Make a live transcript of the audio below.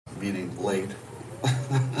meaning late.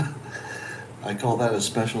 I call that a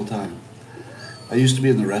special time. I used to be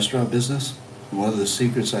in the restaurant business, and one of the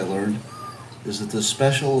secrets I learned is that the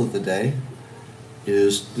special of the day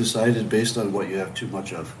is decided based on what you have too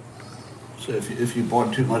much of. So if you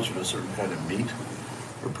bought too much of a certain kind of meat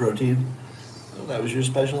or protein, well, that was your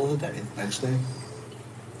special of the day. Next day.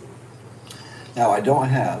 Now, I don't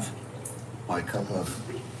have my cup of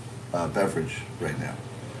beverage right now.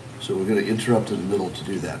 So we're going to interrupt in the middle to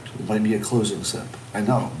do that. It might be a closing sip. I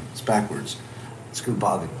know, it's backwards. It's going to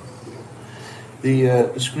bother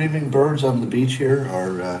you. The screaming birds on the beach here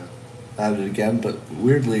are at it again, but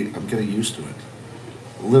weirdly, I'm getting used to it.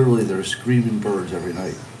 Literally, there are screaming birds every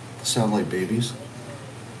night. They sound like babies.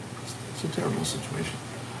 It's a terrible situation.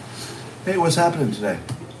 Hey, what's happening today?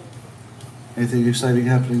 Anything exciting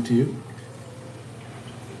happening to you?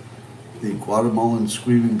 The Guatemalan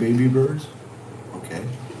screaming baby birds? Okay.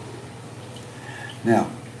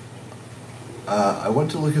 Now, I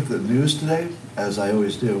went to look at the news today, as I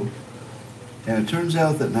always do, and it turns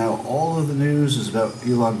out that now all of the news is about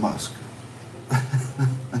Elon Musk.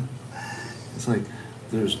 It's like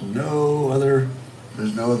there's no other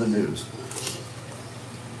news.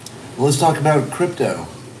 Well, let's talk about crypto.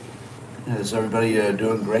 Is everybody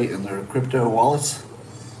doing great in their crypto wallets?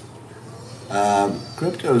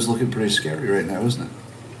 Crypto is looking pretty scary right now, isn't it?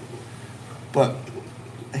 But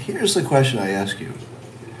here's the question I ask you.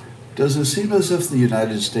 Does it seem as if the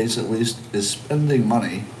United States, at least, is spending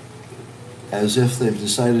money as if they've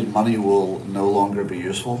decided money will no longer be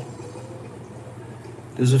useful?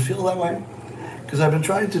 Does it feel that way? Because I've been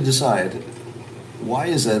trying to decide, why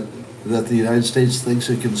is it that the United States thinks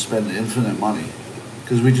it can spend infinite money?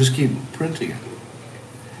 Because we just keep printing it.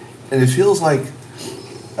 And it feels like,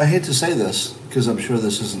 I hate to say this, because I'm sure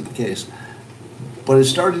this isn't the case, but it's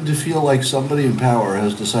starting to feel like somebody in power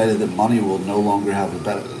has decided that money will no longer have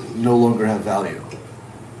value.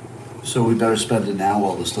 So we better spend it now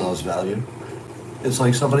while it still has value. It's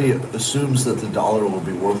like somebody assumes that the dollar will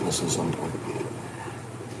be worthless at some point.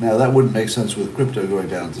 Now that wouldn't make sense with crypto going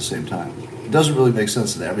down at the same time. It doesn't really make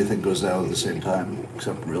sense that everything goes down at the same time,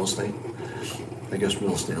 except real estate. I guess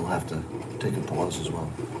real estate will have to take a pause as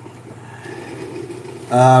well.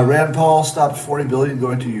 Rand Paul stopped $40 billion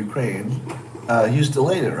going to Ukraine. He's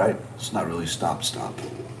delayed it, right? It's not really stop.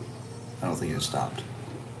 I don't think it stopped.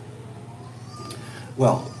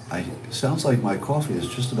 Well, it sounds like my coffee is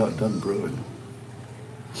just about done brewing.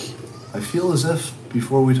 I feel as if,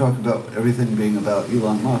 before we talk about everything being about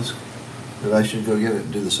Elon Musk, that I should go get it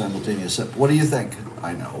and do the simultaneous sip. What do you think?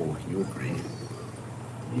 I know, you agree.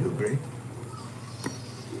 You agree.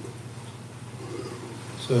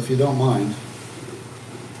 So if you don't mind,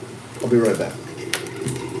 I'll be right back.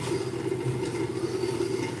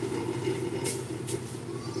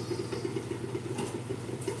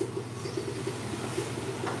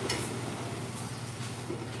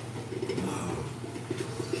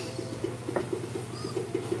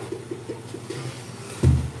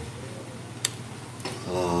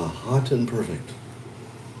 Hot and perfect.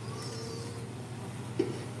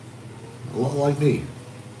 A lot like me.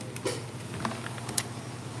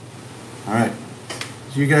 All right.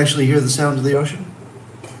 So you can actually hear the sound of the ocean?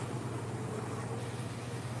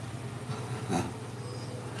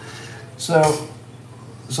 So,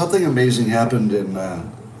 something amazing happened in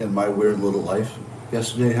my weird little life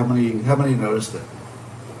yesterday. How many noticed it?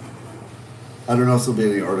 I don't know if there'll be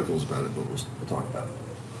any articles about it, but we'll talk about it.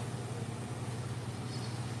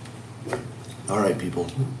 All right, people.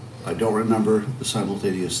 I don't remember the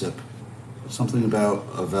simultaneous sip. Something about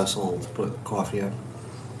a vessel to put coffee in.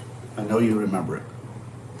 I know you remember it.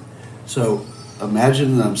 So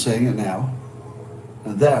imagine that I'm saying it now,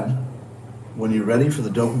 and then when you're ready for the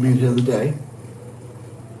dopamine hit of the day,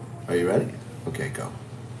 are you ready? Okay, go.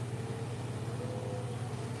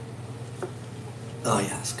 Oh yeah,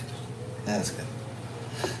 that's good. That's good.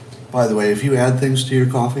 By the way, if you add things to your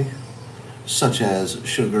coffee, such as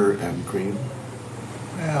sugar and cream,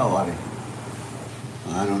 well,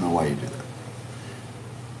 I don't know why you do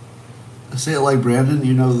that. Say it like Brandon,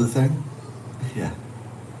 you know the thing? Yeah.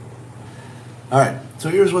 All right, so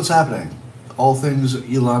here's what's happening. All things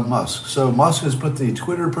Elon Musk. So Musk has put the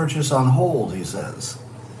Twitter purchase on hold, he says.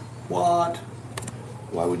 What?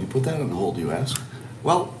 Why would you put that on hold, you ask?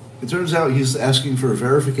 Well, it turns out he's asking for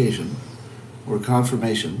verification or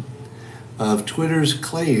confirmation of Twitter's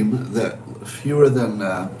claim that fewer than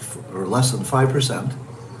or less than 5%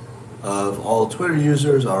 of all Twitter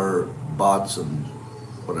users are bots and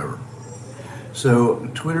whatever. So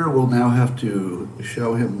Twitter will now have to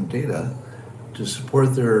show him data to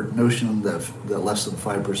support their notion that less than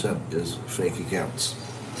 5% is fake accounts.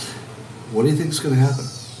 What do you think is going to happen?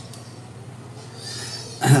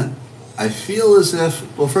 I feel as if,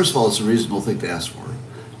 well, first of all, it's a reasonable thing to ask for,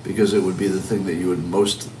 because it would be the thing that you would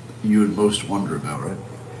most wonder about, right?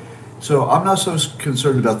 So I'm not so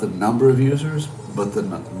concerned about the number of users, but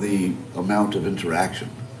the amount of interaction,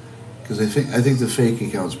 because I think the fake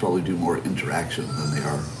accounts probably do more interaction than they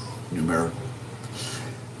are numerical.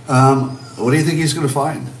 What do you think he's going to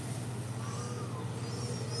find?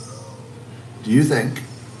 Do you think?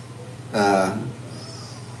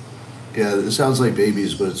 Yeah, it sounds like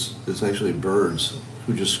babies, but it's actually birds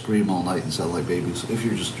who just scream all night and sound like babies, if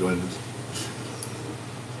you're just joining us.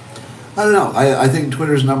 I don't know. I think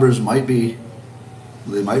Twitter's numbers might be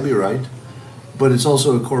right, but it's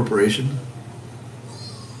also a corporation.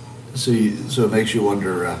 So it makes you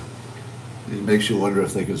wonder. It makes you wonder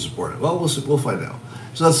if they can support it. Well, we'll find out.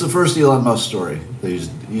 So that's the first Elon Musk story.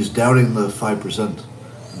 He's doubting the 5%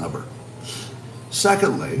 number.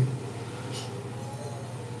 Secondly,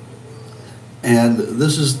 and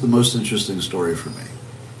this is the most interesting story for me.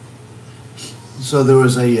 So there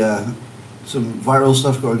was some viral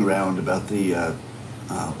stuff going around about the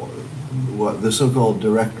so-called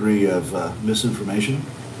directory of misinformation,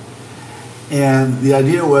 and the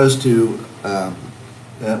idea was to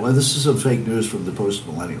well, this is some fake news from the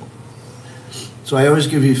Post-Millennial. So I always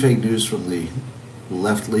give you fake news from the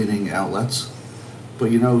left-leaning outlets,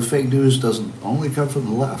 but you know, fake news doesn't only come from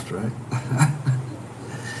the left, right?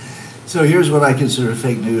 So here's what I consider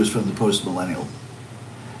fake news from the Post-Millennial.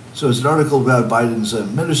 So it's an article about Biden's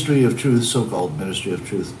Ministry of Truth, so-called Ministry of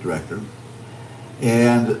Truth director.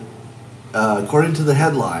 And according to the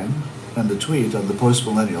headline and the tweet on the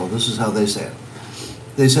Post-Millennial, this is how they say it.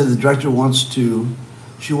 They said the director wants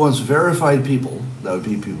verified people, that would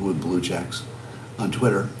be people with blue checks, on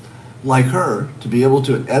Twitter, like her, to be able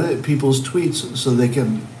to edit people's tweets so they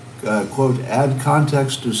can, quote, add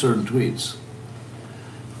context to certain tweets.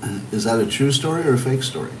 Is that a true story or a fake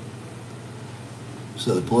story?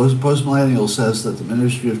 So the Post-Millennial says that the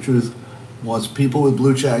Ministry of Truth wants people with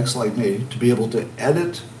blue checks like me to be able to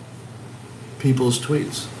edit people's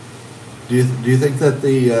tweets. Do you think that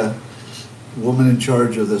the woman in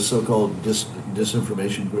charge of the so-called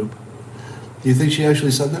disinformation group, do you think she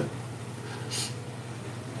actually said that?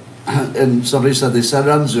 And somebody said they said it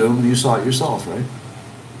on Zoom and you saw it yourself, right?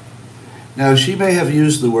 Now she may have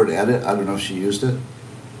used the word edit, I don't know if she used it,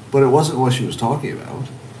 but it wasn't what she was talking about.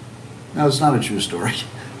 Now, it's not a true story.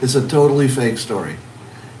 It's a totally fake story.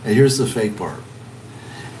 And here's the fake part.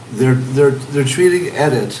 They're treating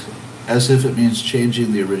edit as if it means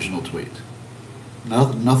changing the original tweet.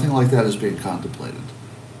 Nothing like that is being contemplated,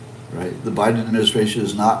 right? The Biden administration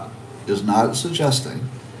is not suggesting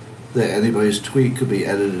that anybody's tweet could be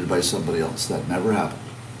edited by somebody else. That never happened.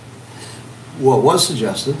 What was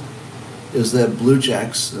suggested is that blue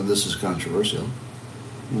checks, and this is controversial,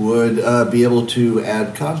 would be able to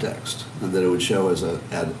add context, and that it would show as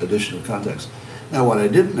add additional context. Now, what I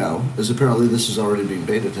didn't know is apparently this is already being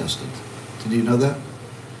beta tested. Did you know that?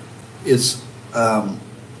 It's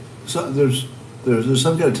so there's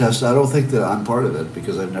some kind of test. I don't think that I'm part of it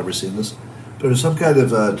because I've never seen this. But there's some kind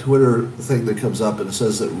of Twitter thing that comes up and it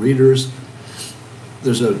says that readers.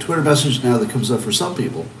 There's a Twitter message now that comes up for some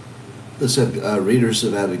people that said readers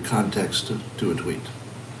have added context to a tweet.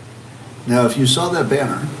 Now, if you saw that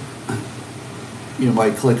banner, you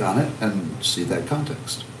might click on it and see that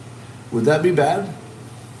context. Would that be bad?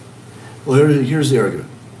 Well, here's the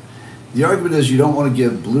argument. The argument is you don't want to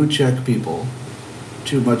give blue check people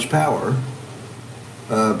too much power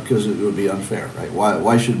because it would be unfair, right?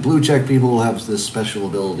 Why should blue check people have this special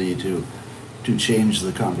ability to change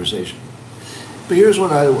the conversation? But here's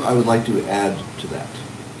what I would like to add to that.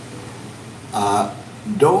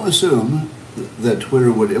 Don't assume that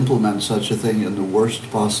Twitter would implement such a thing in the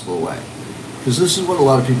worst possible way. Because this is what a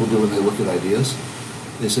lot of people do when they look at ideas.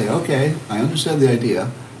 They say, okay, I understand the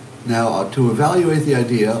idea. Now, to evaluate the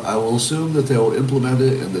idea, I will assume that they will implement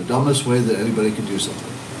it in the dumbest way that anybody can do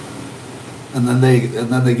something. And then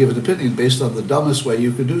they give an opinion based on the dumbest way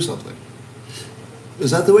you could do something.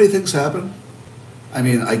 Is that the way things happen? I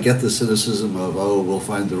mean, I get the cynicism of, oh, we'll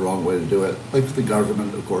find the wrong way to do it, like the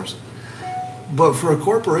government, of course. But for a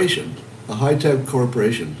corporation, a high-tech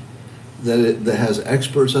corporation that has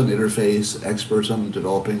experts on interface, experts on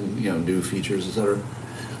developing, new features, etc.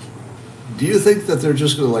 Do you think that they're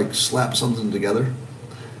just going to slap something together?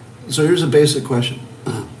 So here's a basic question: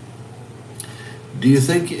 do you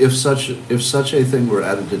think if such a thing were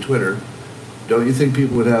added to Twitter, don't you think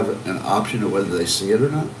people would have an option of whether they see it or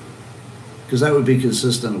not? Because that would be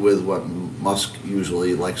consistent with what Musk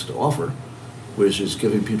usually likes to offer, which is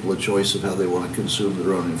giving people a choice of how they want to consume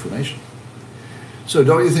their own information. So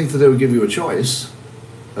don't you think that they would give you a choice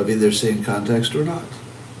of either seeing context or not?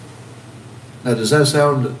 Now, does that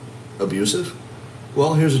sound abusive?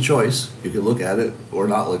 Well, here's a choice. You can look at it or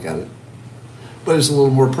not look at it. But it's a little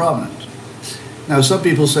more prominent. Now, some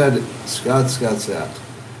people said, Scott,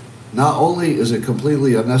 not only is it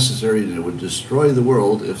completely unnecessary and it would destroy the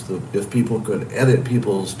world if people could edit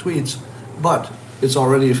people's tweets, but it's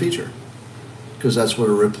already a feature, because that's what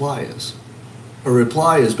a reply is. A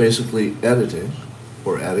reply is basically editing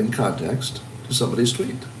or adding context to somebody's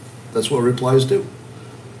tweet. That's what replies do,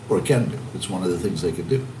 or can do. It's one of the things they can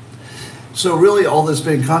do. So really all that's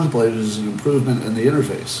being contemplated is an improvement in the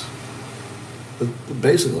interface.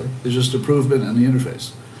 Basically, it's just improvement in the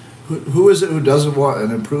interface. Who is it who doesn't want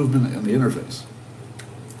an improvement in the interface?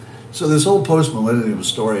 So this whole post-millennium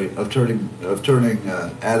story of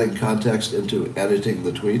adding context into editing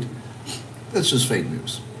the tweet, that's just fake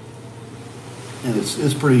news. And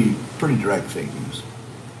it's pretty direct fake news.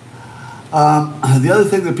 The other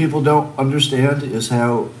thing that people don't understand is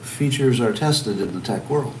how features are tested in the tech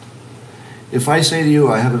world. If I say to you,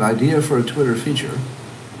 I have an idea for a Twitter feature,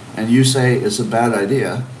 and you say it's a bad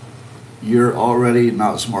idea, you're already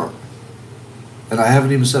not smart. And I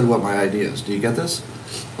haven't even said what my idea is. Do you get this?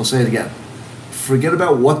 I'll say it again. Forget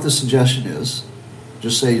about what the suggestion is.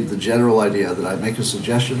 Just say the general idea that I make a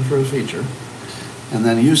suggestion for a feature, and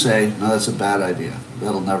then you say, no, that's a bad idea.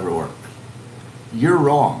 That'll never work. You're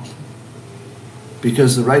wrong.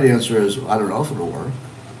 Because the right answer is, I don't know if it'll work,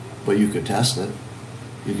 but you could test it.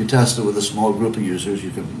 You can test it with a small group of users.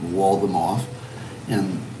 You can wall them off,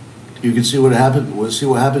 and you can see what happens. We'll see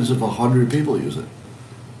what happens if 100 people use it.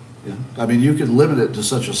 Yeah. I mean, you could limit it to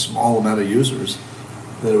such a small amount of users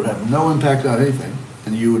that it would have no impact on anything,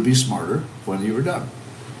 and you would be smarter when you were done.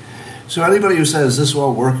 So anybody who says this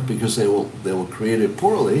won't work because they will create it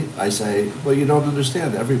poorly, I say, well, you don't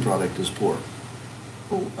understand. Every product is poor.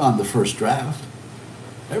 Well, on the first draft,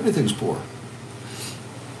 everything's poor.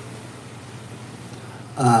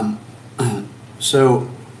 So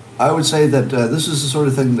I would say that this is the sort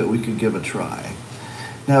of thing that we could give a try.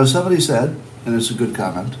 Now, somebody said, and it's a good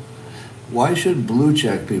comment, why should blue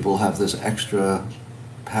check people have this extra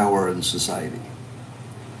power in society?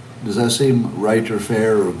 Does that seem right or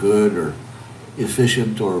fair or good or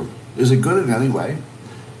efficient, or is it good in any way?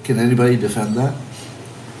 Can anybody defend that?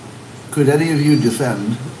 Could any of you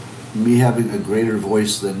defend me having a greater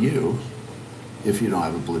voice than you if you don't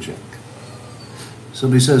have a blue check?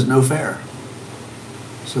 Somebody says no fair.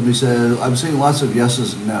 Somebody says, I'm seeing lots of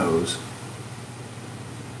yeses and nos.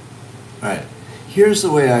 All right, here's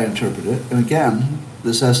the way I interpret it, and again,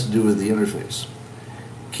 this has to do with the interface.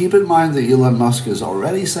 Keep in mind that Elon Musk has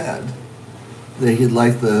already said that he'd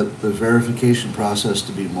like the verification process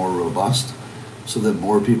to be more robust so that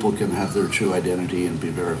more people can have their true identity and be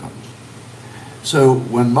verified. So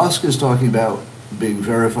when Musk is talking about being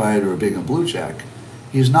verified or being a blue check,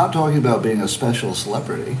 he's not talking about being a special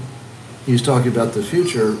celebrity. He's talking about the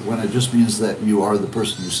future when it just means that you are the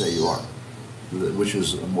person you say you are, which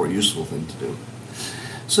is a more useful thing to do.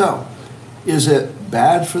 So, is it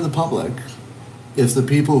bad for the public if the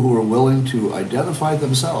people who are willing to identify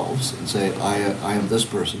themselves and say, I am this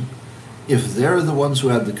person, if they're the ones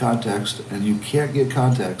who add the context and you can't get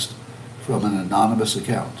context from an anonymous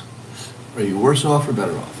account? Are you worse off or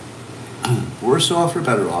better off? Worse off or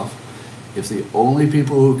better off if the only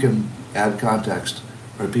people who can add context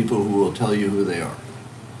are people who will tell you who they are?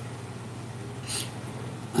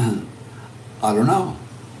 I don't know.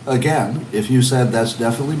 Again, if you said that's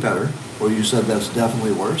definitely better, or you said that's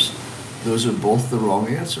definitely worse, those are both the wrong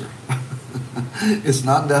answer. It's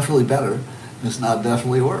not definitely better, it's not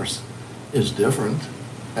definitely worse. It's different,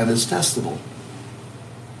 and it's testable.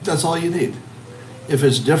 That's all you need. If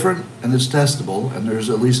it's different and it's testable, and there's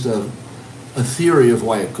at least a theory of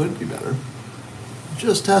why it could be better,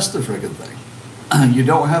 just test the friggin' thing. You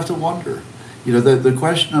don't have to wonder. You know, the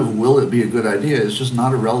question of will it be a good idea is just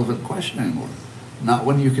not a relevant question anymore. Not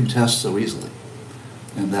when you can test so easily.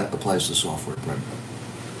 And that applies to software primarily.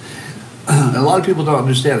 And a lot of people don't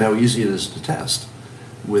understand how easy it is to test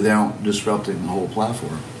without disrupting the whole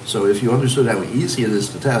platform. So if you understood how easy it is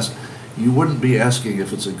to test, you wouldn't be asking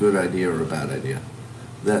if it's a good idea or a bad idea.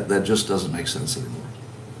 That just doesn't make sense anymore.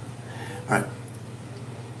 All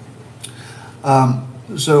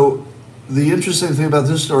right. So the interesting thing about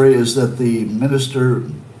this story is that the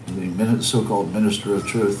so-called Minister of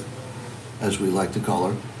Truth, as we like to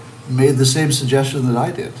call her, made the same suggestion that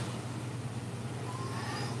I did.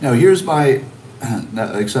 Now here's my,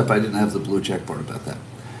 except I didn't have the blue check part about that,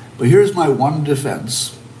 but here's my one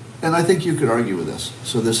defense, and I think you could argue with this,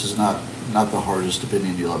 so this is not the hardest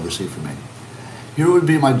opinion you'll ever see from me. Here would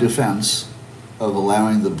be my defense of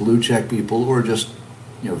allowing the blue check people, or just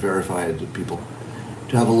verified people,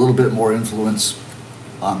 to have a little bit more influence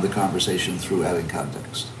on the conversation through adding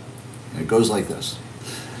context. And it goes like this.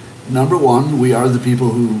 Number one, we are the people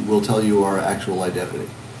who will tell you our actual identity.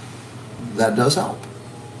 That does help.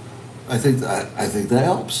 I think that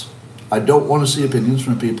helps. I don't want to see opinions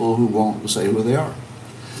from people who won't say who they are.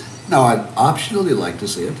 Now, I'd optionally like to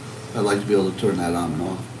see it. I'd like to be able to turn that on and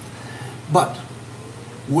off. But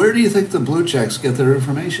where do you think the blue checks get their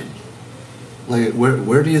information? Like,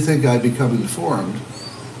 where do you think I become informed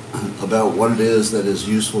about what it is that is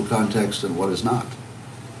useful context and what is not?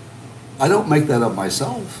 I don't make that up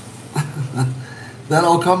myself. That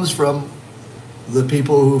all comes from the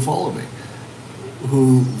people who follow me,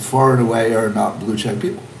 who far and away are not blue check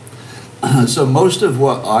people. So most of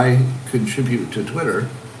what I contribute to Twitter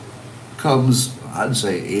comes, I'd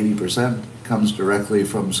say 80%, comes directly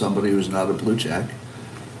from somebody who's not a blue check,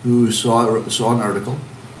 who saw an article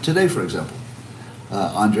today, for example.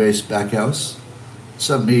 Andres Backhouse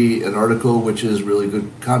sent me an article which is really good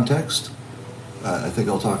context. I think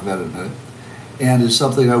I'll talk about it in a minute. And it's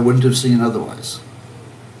something I wouldn't have seen otherwise.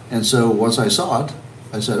 And so once I saw it,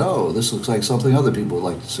 I said, oh, this looks like something other people would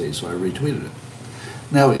like to see, so I retweeted it.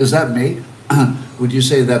 Now, is that me? Would you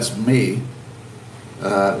say that's me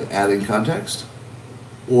adding context?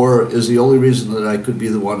 Or is the only reason that I could be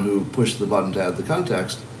the one who pushed the button to add the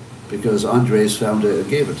context because Andres found it and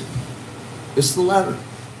gave it to me? It's the latter.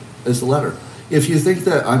 It's the latter. If you think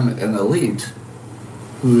that I'm an elite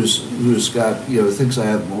who's got, thinks I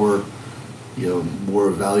have more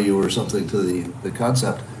value or something to the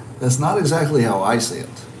concept, that's not exactly how I see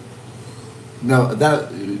it. Now,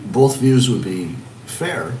 that both views would be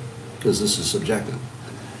fair because this is subjective.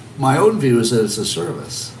 My own view is that it's a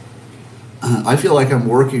service. I feel like I'm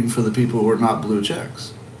working for the people who are not blue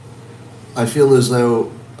checks. I feel as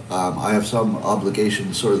though I have some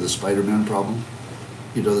obligation, sort of the Spider-Man problem.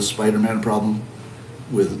 The Spider-Man problem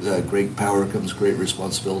with great power comes great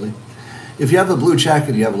responsibility. If you have a blue check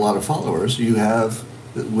and you have a lot of followers, you have,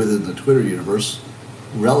 within the Twitter universe,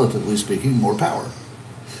 relatively speaking, more power.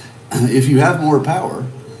 If you have more power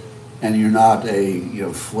and you're not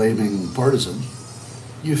a flaming partisan,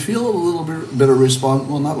 you feel a little bit of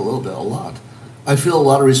well, not a little bit, a lot. I feel a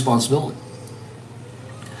lot of responsibility.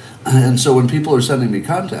 And so when people are sending me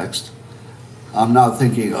context, I'm not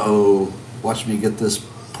thinking, oh, watch me get this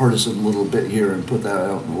partisan little bit here and put that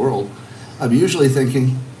out in the world. I'm usually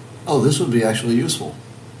thinking, oh, this would be actually useful.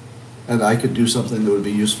 And I could do something that would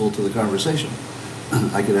be useful to the conversation.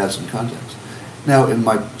 I could add some context. Now, in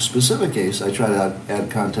my specific case, I try to add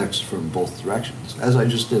context from both directions, as I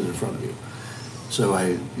just did in front of you. So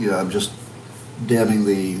I'm just damning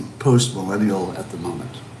the post-millennial at the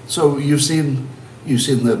moment. So you've seen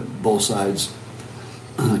that both sides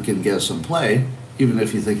can get some play, even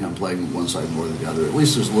if you think I'm playing one side more than the other. At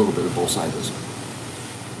least there's a little bit of both sides.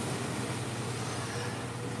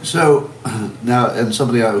 So now, and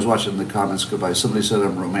somebody, I was watching the comments go by, somebody said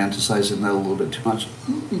I'm romanticizing that a little bit too much.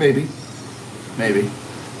 Maybe.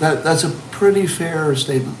 That's a pretty fair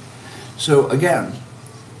statement. So again,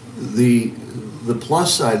 the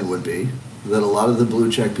plus side would be that a lot of the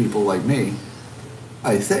blue check people like me,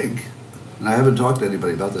 I think, and I haven't talked to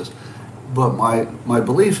anybody about this, but my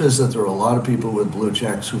belief is that there are a lot of people with blue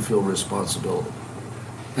checks who feel responsibility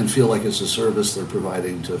and feel like it's a service they're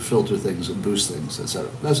providing to filter things and boost things, etc.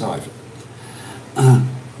 That's how I feel.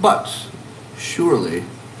 But surely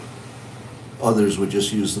others would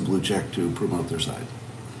just use the blue check to promote their side.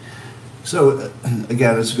 So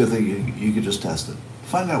again, it's a good thing you could just test it.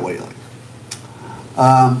 Find out what you like.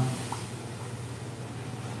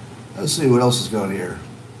 Let's see what else is going here.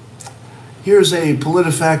 Here's a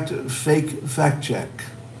PolitiFact fake fact check.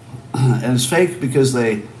 And it's fake because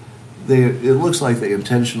it looks like they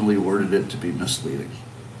intentionally worded it to be misleading.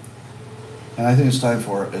 And I think it's time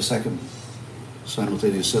for a second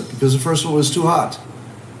simultaneous sip because the first one was too hot.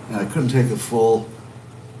 And I couldn't take a full,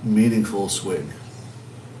 meaningful swig.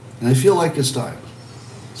 And I feel like it's time.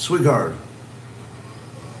 Swig hard.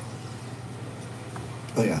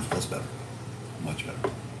 Oh yeah, that's better. Much better.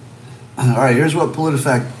 All right, here's what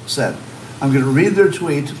PolitiFact said. I'm going to read their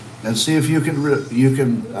tweet and see if you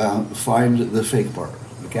can find the fake part,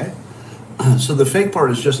 okay? So the fake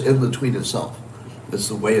part is just in the tweet itself. It's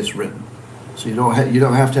the way it's written. So you don't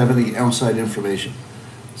have to have any outside information.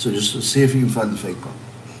 So just see if you can find the fake part.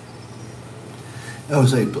 I would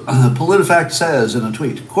say, PolitiFact says in a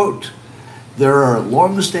tweet, quote, there are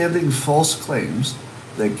long-standing false claims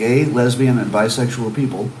that gay, lesbian, and bisexual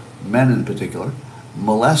people, men in particular,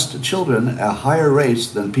 molest children at higher rates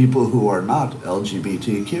than people who are not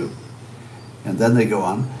LGBTQ. And then they go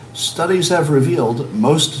on, studies have revealed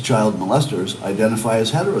most child molesters identify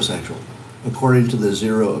as heterosexual, according to the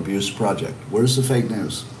Zero Abuse Project. Where's the fake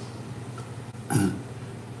news?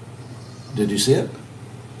 Did you see it?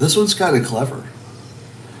 This one's kind of clever.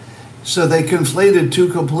 So they conflated two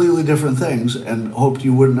completely different things and hoped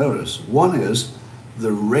you wouldn't notice. One is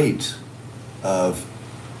the rate of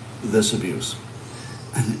this abuse.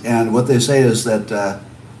 And what they say is that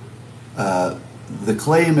the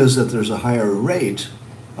claim is that there's a higher rate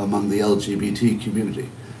among the LGBT community,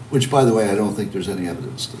 which, by the way, I don't think there's any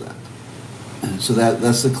evidence to that. So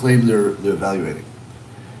that's the claim they're evaluating.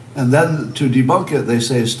 And then to debunk it, they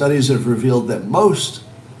say studies have revealed that most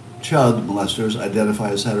child molesters identify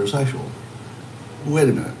as heterosexual. Wait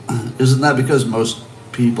a minute. Isn't that because most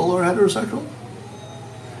people are heterosexual?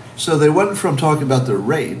 So they went from talking about the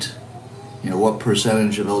rate, what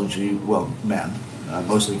percentage of men,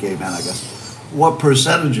 mostly gay men, I guess, what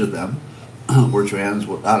percentage of them were trans,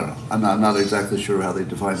 I don't know. I'm not exactly sure how they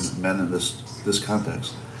define men in this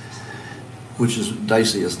context, which is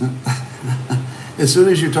dicey, isn't it? As soon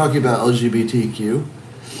as you're talking about LGBTQ,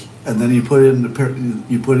 and then you put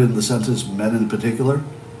in the sentence men in particular,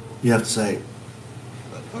 you have to say,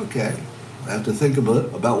 okay, I have to think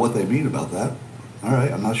about what they mean about that. All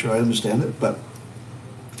right, I'm not sure I understand it, but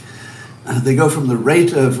they go from the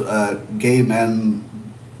rate of gay men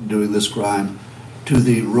doing this crime to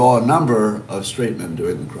the raw number of straight men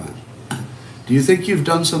doing the crime. Do you think you've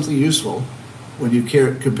done something useful when you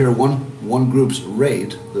compare one group's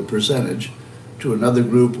rate, the percentage, to another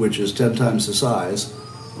group which is 10 times the size,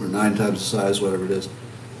 or 9 times the size, whatever it is,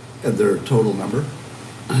 and their total number?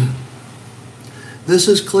 This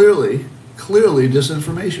is clearly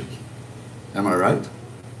disinformation. Am I right?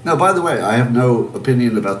 Now, by the way, I have no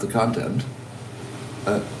opinion about the content,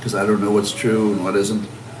 because I don't know what's true and what isn't,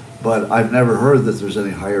 but I've never heard that there's any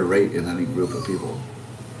higher rate in any group of people.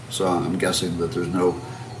 So I'm guessing that there's no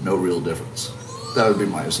real difference. That would be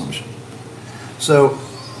my assumption. So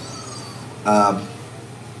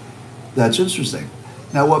that's interesting.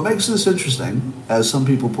 Now, what makes this interesting, as some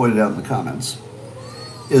people pointed out in the comments,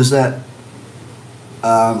 is that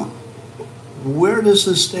where does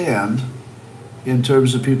this stand in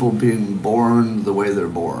terms of people being born the way they're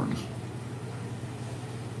born?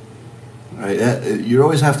 Right? You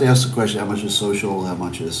always have to ask the question, how much is social, how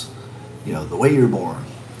much is, the way you're born?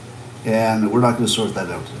 And we're not going to sort that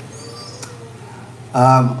out today.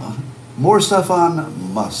 More stuff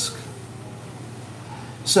on Musk.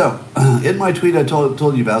 So, in my tweet, I told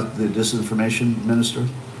you about the disinformation minister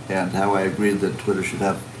and how I agreed that Twitter should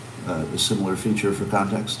have a similar feature for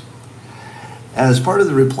context. As part of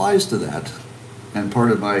the replies to that, and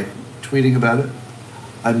part of my tweeting about it,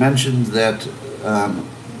 I mentioned that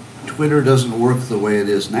Twitter doesn't work the way it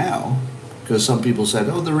is now, because some people said,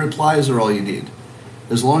 oh, the replies are all you need.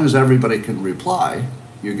 As long as everybody can reply,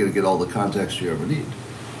 you're going to get all the context you ever need.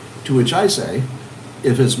 To which I say,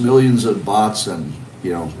 if it's millions of bots and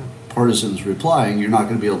partisans replying, you're not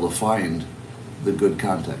going to be able to find the good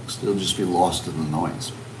context. It'll just be lost in the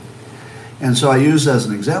noise. And so I use as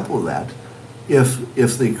an example of that,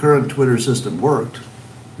 if the current Twitter system worked,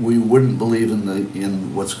 we wouldn't believe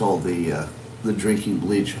in what's called the drinking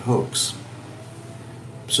bleach hoax.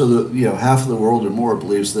 So that half of the world or more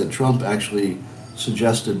believes that Trump actually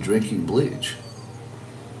suggested drinking bleach.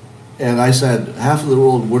 And I said half of the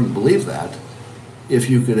world wouldn't believe that if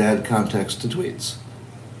you could add context to tweets.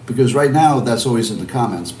 Because right now that's always in the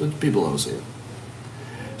comments, but people don't see it.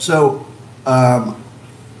 So,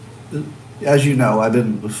 as you know, I've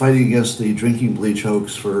been fighting against the drinking bleach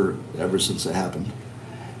hoax ever since it happened.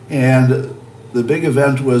 And the big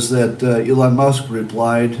event was that Elon Musk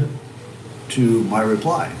replied to my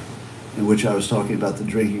reply, in which I was talking about the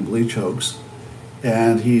drinking bleach hoax.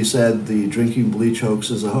 And he said the drinking bleach hoax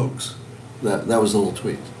is a hoax. That was the whole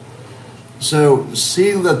tweet. So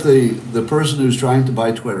seeing that the person who's trying to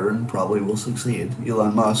buy Twitter, and probably will succeed,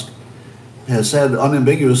 Elon Musk, has said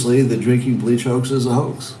unambiguously the drinking bleach hoax is a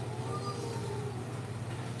hoax.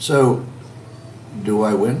 So, do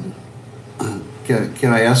I win?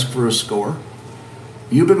 Can I ask for a score?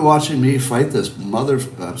 You've been watching me fight this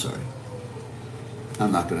I'm sorry.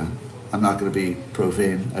 I'm not gonna be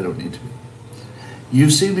profane. I don't need to be.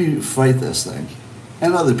 You've seen me fight this thing,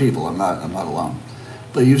 and other people. I'm not alone.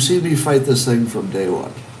 But you've seen me fight this thing from day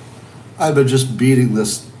one. I've been just beating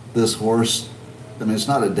this horse. I mean, it's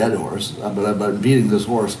not a dead horse, but I've been beating this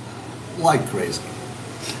horse like crazy.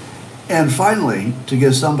 And finally, to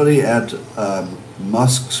get somebody at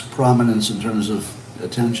Musk's prominence in terms of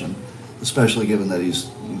attention, especially given that he's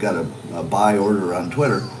got a buy order on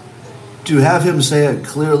Twitter, to have him say it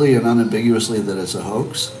clearly and unambiguously that it's a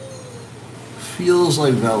hoax feels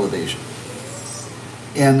like validation.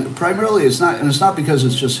 And primarily it's not because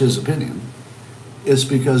it's just his opinion. it's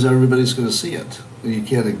because everybody's going to see it. You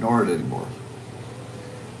can't ignore it anymore.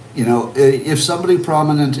 You know, if somebody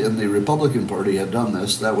prominent in the Republican Party had done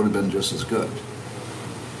this, that would have been just as good.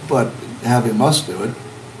 But having Musk do it,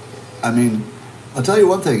 I mean, I'll tell you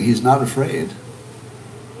one thing, he's not afraid.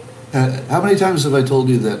 How many times have I told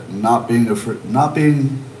you that not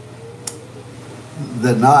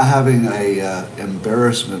having a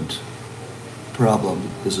embarrassment problem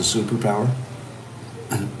is a superpower?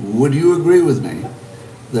 Would you agree with me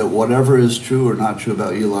that whatever is true or not true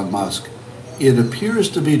about Elon Musk, it appears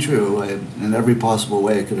to be true, and in every possible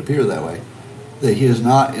way it could appear that way, that he is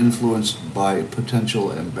not influenced by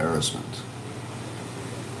potential embarrassment?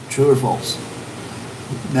 True or false?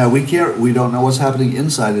 Now we don't know what's happening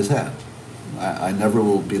inside his head. I never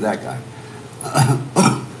will be that guy.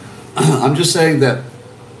 I'm just saying that,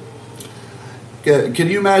 can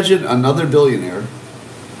you imagine another billionaire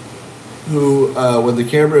who, when the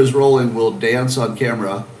camera is rolling, will dance on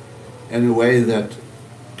camera in a way that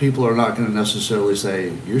people are not going to necessarily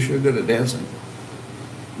say, "You're sure good at dancing."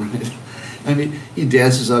 Right? I mean, he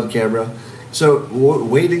dances on camera. So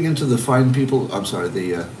wading into the fine people, I'm sorry,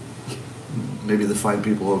 maybe the fine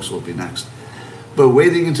people hoax will be next. But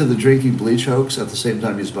wading into the drinking bleach hoax at the same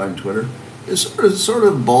time he's buying Twitter is sort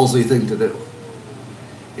of a ballsy thing to do.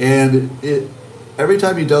 And every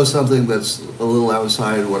time he does something that's a little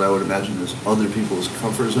outside what I would imagine is other people's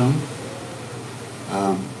comfort zone.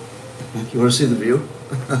 You want to see the view?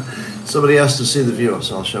 Somebody asked to see the view,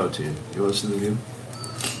 so I'll show it to you. You want to see the view?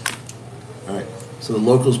 All right. So the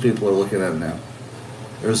locals people are looking at it now.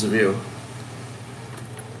 There's the view.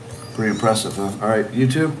 Pretty impressive, huh? All right,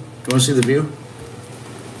 YouTube, you want to see the view?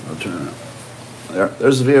 I'll turn it up.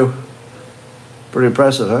 There's the view. Pretty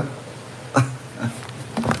impressive, huh?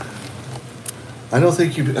 I don't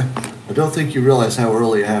think you realize how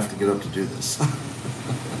early I have to get up to do this.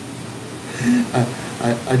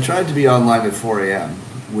 I tried to be online at 4 a.m.,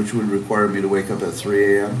 which would require me to wake up at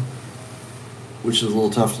 3 a.m., which is a little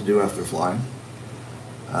tough to do after flying.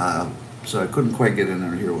 So I couldn't quite get in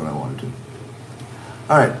there here when I wanted to.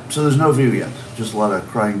 All right, so there's no view yet. Just a lot of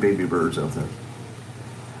crying baby birds out there.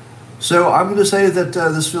 So I'm going to say that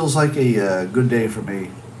this feels like a good day for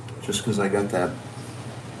me, just because I got that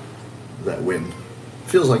win.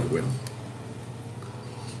 Feels like a win.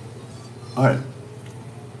 All right.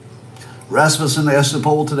 Rasmussen asked a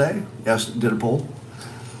poll today. Did a poll.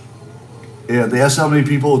 And they asked how many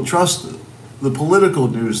people trust the political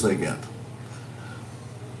news they get.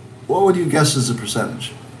 What would you guess is the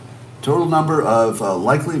percentage? Total number of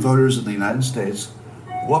likely voters in the United States.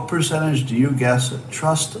 What percentage do you guess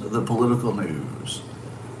trust the political news?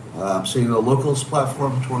 Seeing the locals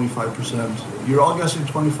platform, 25%. You're all guessing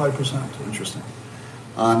 25%. Interesting.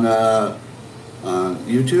 On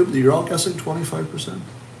YouTube, you're all guessing 25%.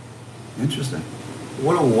 Interesting.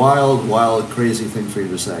 What a wild, crazy thing for you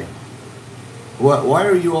to say. Why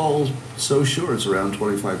are you all so sure it's around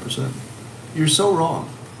 25%? You're so wrong.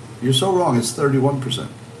 You're so wrong. It's 31%.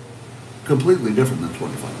 Completely different than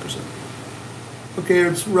 25%. Okay,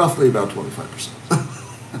 it's roughly about 25%.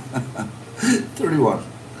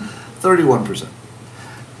 31%.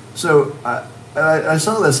 So I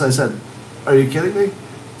saw this, I said, are you kidding me?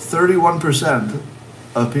 31%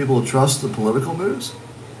 of people trust the political news?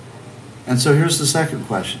 And so here's the second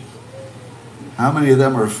question. How many of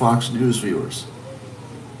them are Fox News viewers?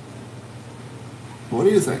 What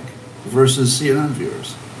do you think? Versus CNN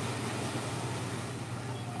viewers?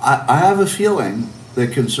 I have a feeling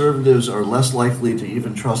that conservatives are less likely to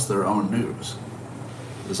even trust their own news.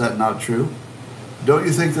 Is that not true? Don't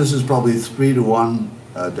you think this is probably 3-1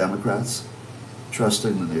 Democrats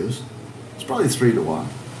trusting the news? It's probably 3-1.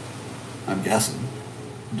 I'm guessing.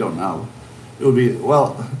 Don't know. It would be,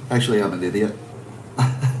 well, actually I'm an idiot.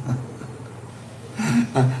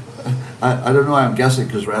 I don't know why I'm guessing,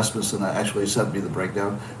 because Rasmussen actually sent me the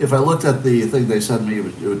breakdown. If I looked at the thing they sent me,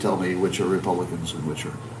 it would tell me which are Republicans and which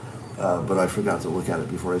are, but I forgot to look at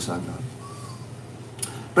it before I signed on.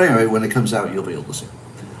 But anyway, when it comes out, you'll be able to see.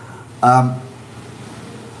 I'm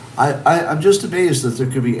just amazed that there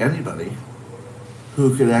could be anybody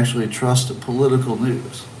who could actually trust political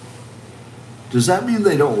news. Does that mean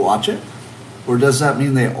they don't watch it? Or does that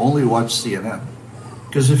mean they only watch CNN?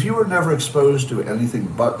 Because if you were never exposed to anything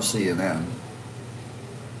but CNN,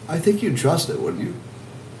 I think you'd trust it, wouldn't you?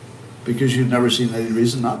 Because you've never seen any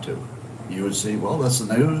reason not to. You would see, well, that's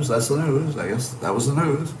the news, I guess that was the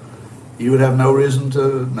news. You would have no reason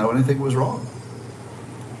to know anything was wrong.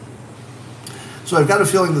 So I've got a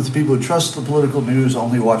feeling that the people who trust the political news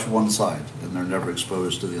only watch one side, and they're never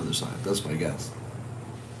exposed to the other side. That's my guess.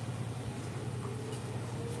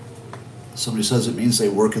 Somebody says it means they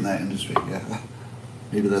work in that industry. Yeah,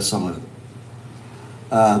 Maybe that's some of it.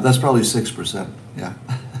 That's probably 6%, yeah.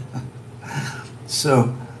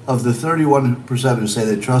 So, of the 31% who say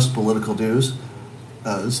they trust political news,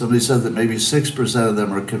 somebody said that maybe 6% of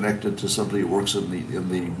them are connected to somebody who works in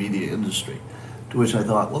the media industry. To which I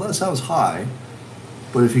thought, well, that sounds high,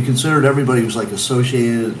 but if you considered everybody who's like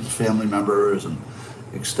associated, family members, and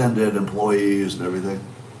extended employees and everything,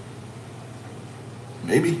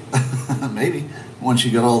 maybe, maybe, once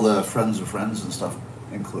you get all the friends of friends and stuff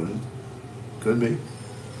included, could be.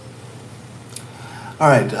 All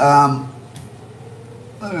right,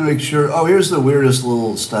 let me make sure. Oh, here's the weirdest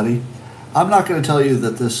little study. I'm not going to tell you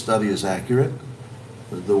that this study is accurate,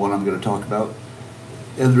 the one I'm going to talk about.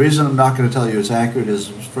 And the reason I'm not going to tell you it's accurate is,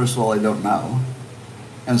 first of all, I don't know.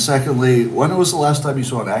 And secondly, when was the last time you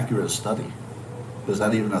saw an accurate study? Is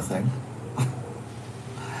that even a thing?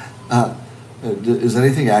 Is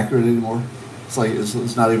anything accurate anymore? It's like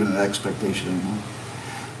it's not even an expectation anymore.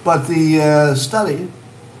 But the study,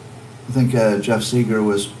 I think Jeff Seeger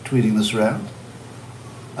was tweeting this around.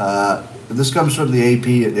 This comes from the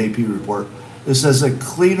AP report. It says that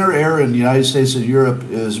cleaner air in the United States and Europe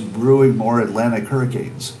is brewing more Atlantic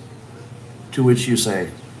hurricanes. To which you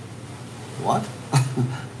say, what?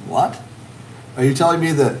 What? Are you telling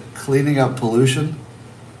me that cleaning up pollution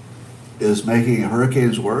is making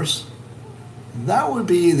hurricanes worse? That would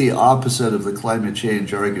be the opposite of the climate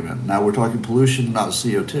change argument. Now we're talking pollution, not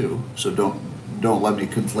CO2, so don't let me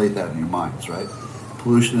conflate that in your minds, right?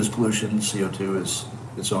 Pollution is pollution, CO2 is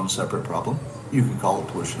its own separate problem. You could call it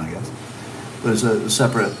pollution, I guess, but it's a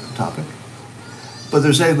separate topic. But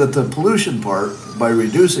they're saying that the pollution part, by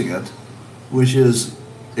reducing it, which is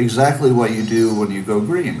exactly what you do when you go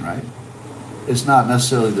green, right? It's not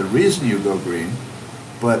necessarily the reason you go green,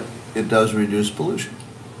 but it does reduce pollution.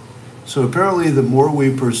 So apparently the more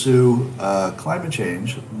we pursue climate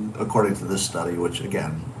change, according to this study, which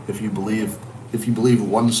again, if you believe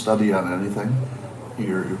one study on anything,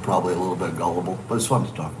 you're probably a little bit gullible, but it's fun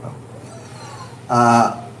to talk about.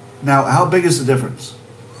 Now, how big is the difference?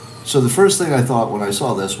 So the first thing I thought when I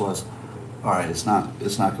saw this was, all right, it's not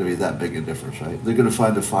going to be that big a difference, right? They're going to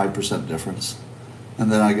find a 5% difference.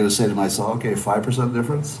 And then I'm going to say to myself, okay, 5%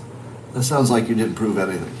 difference? That sounds like you didn't prove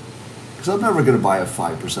anything. Because I'm never going to buy a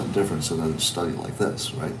 5% difference in a study like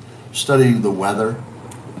this, right? Studying the weather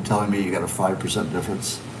and telling me you got a 5%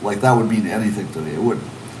 difference, like that would mean anything to me. It wouldn't.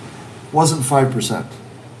 It wasn't 5%.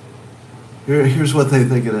 Here's what they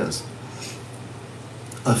think it is.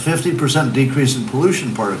 A 50% decrease in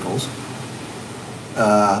pollution particles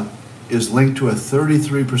is linked to a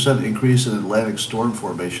 33% increase in Atlantic storm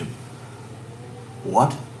formation.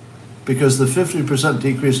 What? Because the 50%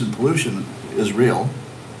 decrease in pollution is real.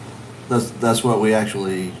 That's what we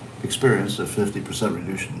actually experienced, a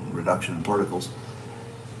 50% reduction in particles.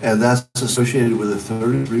 And that's associated with a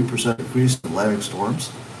 33% increase in Atlantic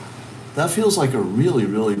storms. That feels like a really,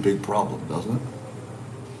 really big problem, doesn't it?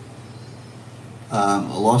 I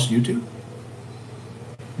lost YouTube?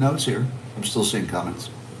 No, it's here. I'm still seeing comments.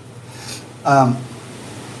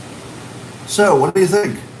 So, what do you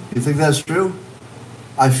think? Do you think that's true?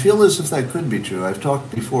 I feel as if that could be true. I've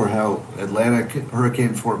talked before how Atlantic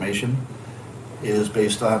hurricane formation is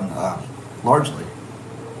based on, largely.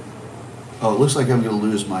 Oh, it looks like I'm going to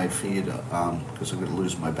lose my feed because I'm going to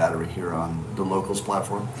lose my battery here on the Locals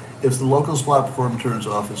platform. If the Locals platform turns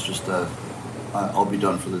off, it's just I'll be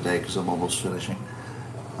done for the day because I'm almost finishing.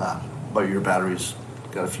 But your battery's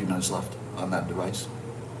got a few minutes left on that device.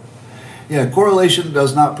 Yeah, correlation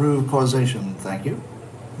does not prove causation. Thank you.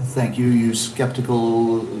 Thank you, you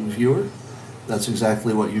skeptical viewer. That's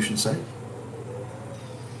exactly what you should say.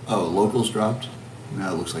 Oh, Locals dropped?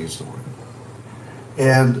 No, it looks like it's still working.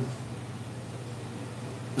 And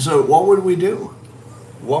so what would we do?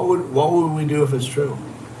 What would we do if it's true?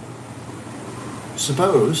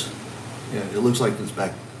 Suppose, yeah, it looks like it's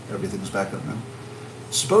back, everything's back up now.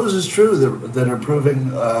 Suppose it's true that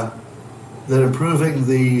improving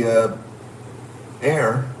the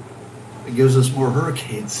air gives us more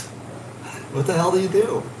hurricanes. What the hell do you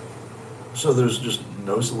do? So there's just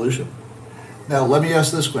no solution. Now let me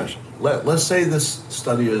ask this question. Let's say this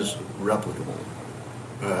study is replicable.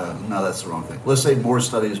 No, that's the wrong thing. Let's say more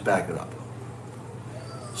studies back it up.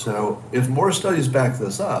 So if more studies back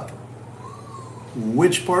this up,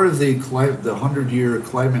 which part of the 100-year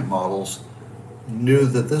climate models knew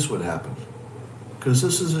that this would happen? Because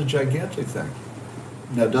this is a gigantic thing.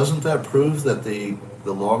 Now, doesn't that prove that the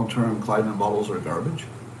long-term climate models are garbage?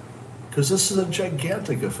 Because this is a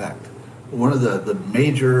gigantic effect. One of the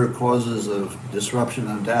major causes of disruption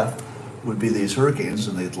and death would be these hurricanes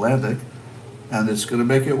in the Atlantic, and it's going to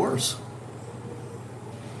make it worse.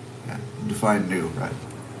 Yeah, define new, right?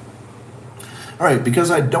 All right, because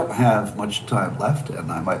I don't have much time left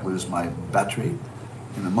and I might lose my battery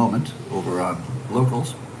in a moment over on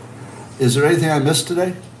locals, is there anything I missed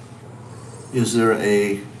today? Is there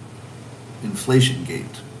a inflation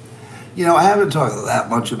gate? You know, I haven't talked that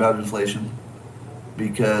much about inflation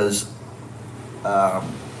because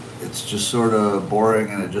it's just sort of boring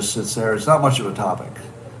and it just sits there. It's not much of a topic.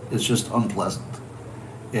 It's just unpleasant.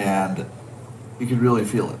 And you can really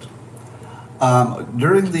feel it.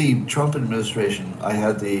 During the Trump administration, I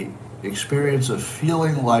had the experience of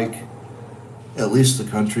feeling like at least the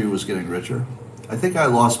country was getting richer. I think I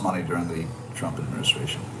lost money during the Trump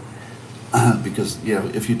administration because, you know,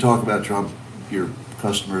 if you talk about Trump, your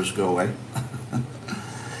customers go away.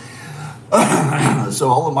 So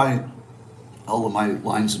all of my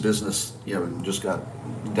lines of business, you know, just got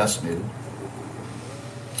decimated.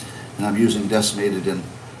 And I'm using decimated in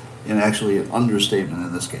actually an understatement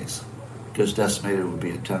in this case, because decimated would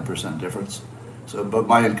be a 10% difference. So, but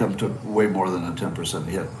my income took way more than a 10%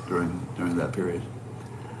 hit during that period,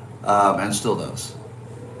 and still does.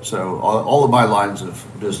 So all of my lines of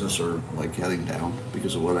business are like heading down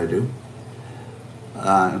because of what I do,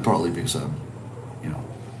 and partly because I'm, you know,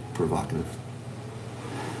 provocative.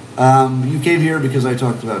 You came here because I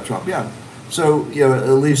talked about Trump, yeah. So, you know, at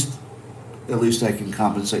least I can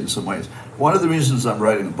compensate in some ways. One of the reasons I'm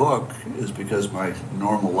writing a book is because my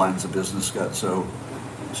normal lines of business got so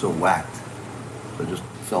whacked. I just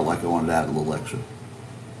felt like I wanted to add a little extra.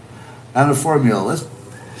 And a formula.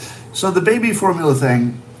 So the baby formula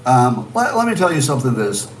thing, let me tell you something that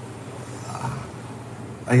is,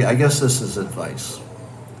 I guess this is advice.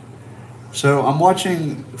 So I'm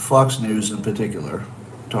watching Fox News in particular,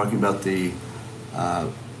 talking about the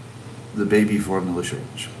baby formula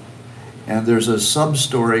shortage. And there's a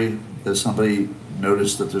sub-story that somebody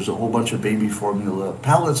noticed that there's a whole bunch of baby formula,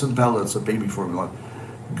 pallets and pallets of baby formula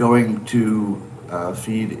going to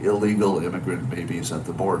feed illegal immigrant babies at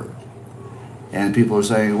the border. And people are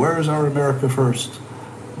saying, where is our America first?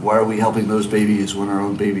 Why are we helping those babies when our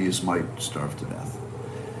own babies might starve to death?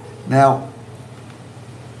 Now,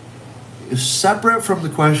 separate from the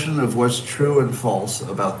question of what's true and false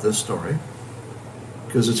about this story,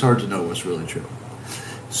 because it's hard to know what's really true.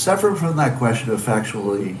 Separate from that question of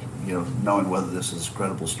factually, you know, knowing whether this is a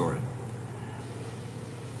credible story,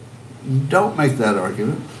 don't make that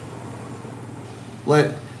argument.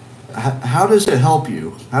 How does it help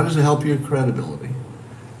you? How does it help your credibility?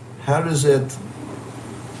 How does it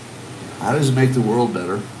make the world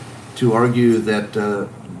better to argue that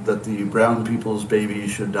that the brown people's babies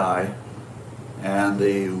should die and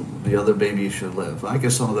the other babies should live? I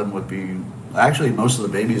guess some of them would be, actually most of the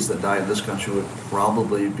babies that die in this country would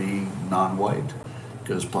probably be non-white,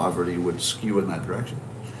 because poverty would skew in that direction.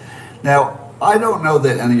 Now, I don't know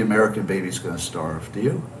that any American baby's going to starve, do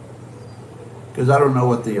you? Because I don't know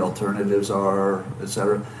what the alternatives are,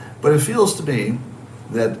 etc. But it feels to me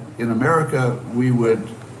that in America we would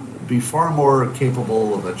be far more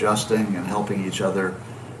capable of adjusting and helping each other.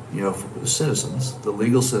 You know, citizens, the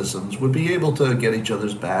legal citizens, would be able to get each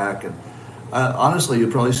other's back. And honestly,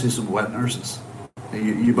 you'd probably see some wet nurses.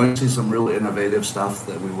 You might see some really innovative stuff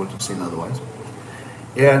that we wouldn't have seen otherwise.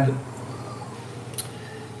 And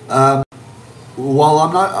while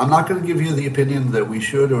I'm not going to give you the opinion that we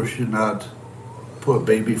should or should not put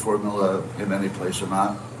baby formula in any place or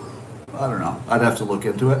not, I don't know. I'd have to look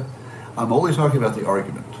into it. I'm only talking about the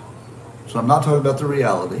argument. So I'm not talking about the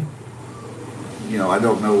reality. You know, I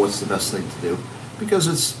don't know what's the best thing to do, because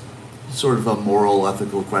it's sort of a moral,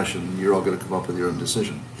 ethical question. You're all going to come up with your own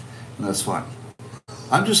decision, and that's fine.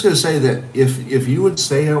 I'm just going to say that if you would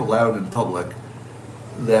say out loud in public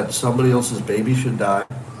that somebody else's baby should die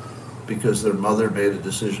because their mother made a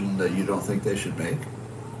decision that you don't think they should make,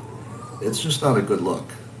 it's just not a good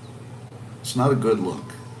look. It's not a good look.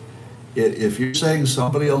 If you're saying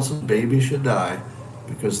somebody else's baby should die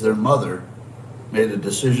because their mother made a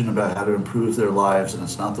decision about how to improve their lives, and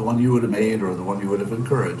it's not the one you would have made or the one you would have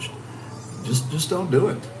encouraged, just don't do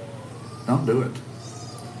it. Don't do it.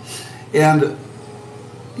 And,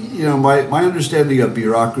 you know, my understanding of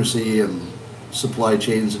bureaucracy and supply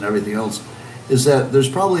chains and everything else is that there's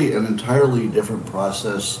probably an entirely different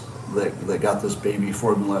process that got this baby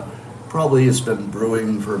formula. Probably it's been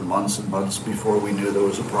brewing for months and months before we knew there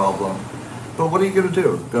was a problem. But what are you going to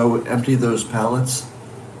do? Go empty those pallets?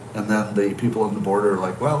 And then the people on the border are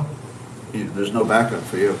like, well, there's no backup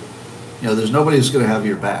for you. You know, there's nobody who's going to have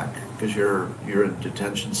your back because you're in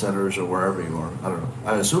detention centers or wherever you are. I don't know.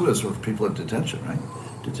 I assume it's for people in detention, right?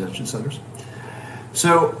 Detention centers.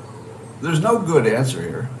 So there's no good answer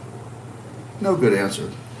here. No good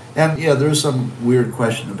answer. And yeah, there's some weird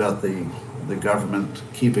question about the the government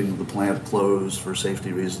keeping the plant closed for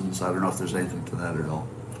safety reasons. I don't know if there's anything to that at all.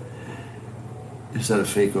 Is that a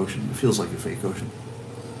fake ocean? It feels like a fake ocean.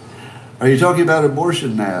 Are you talking about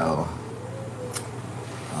abortion now?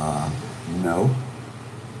 No.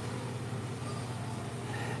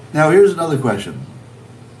 Now here's another question.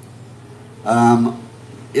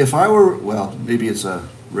 If I were, well, maybe it's a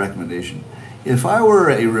recommendation. If I were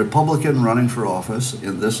a Republican running for office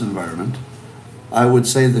in this environment, I would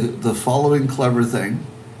say the following clever thing,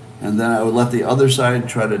 and then I would let the other side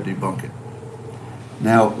try to debunk it.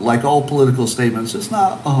 Now, like all political statements, it's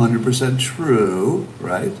not 100% true,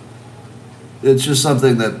 right? It's just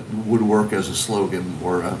something that would work as a slogan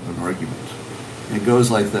or an argument. It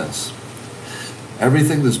goes like this.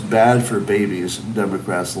 Everything that's bad for babies,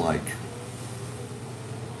 Democrats like.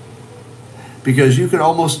 Because you could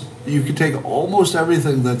take almost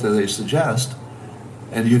everything that they suggest,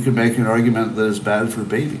 and you can make an argument that is bad for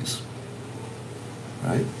babies,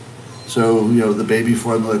 right? So, the baby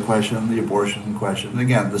formula question, the abortion question.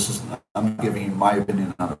 Again, I'm giving you my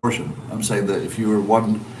opinion on abortion. I'm saying that if you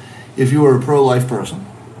were a pro-life person,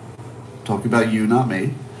 talking about you, not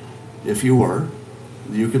me, if you were,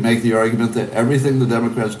 you could make the argument that everything the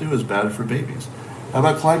Democrats do is bad for babies. How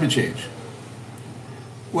about climate change?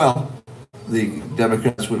 Well, the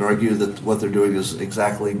Democrats would argue that what they're doing is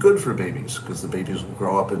exactly good for babies, because the babies will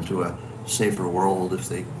grow up into a safer world if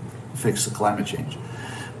they fix the climate change.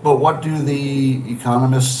 But what do the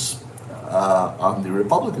economists on the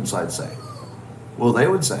Republican side say? Well, they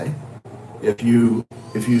would say, if you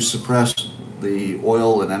suppress the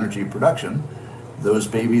oil and energy production, those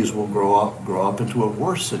babies will grow up into a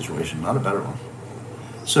worse situation, not a better one.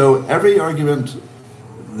 So every argument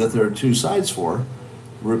that there are two sides for,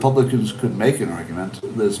 Republicans could make an argument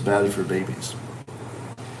that's bad for babies.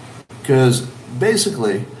 Because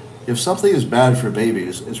basically, if something is bad for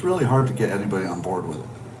babies, it's really hard to get anybody on board with it.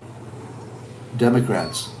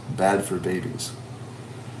 Democrats, bad for babies.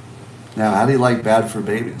 Now, how do you like bad for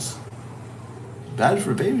babies? Bad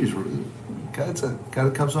for babies kind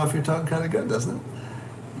of comes off your tongue kind of good, doesn't it?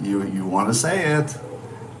 You want to say it.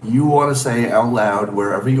 You want to say out loud,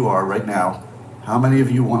 wherever you are right now, how many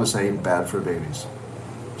of you want to say bad for babies?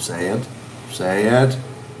 Say it. Say it.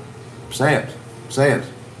 Say it. Say it.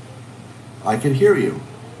 I can hear you.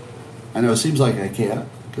 I know it seems like I can't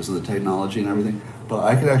because of the technology and everything, but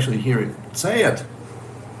I can actually hear it. Say it.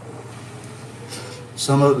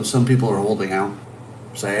 Some people are holding out.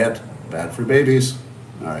 Say it. Bad for babies.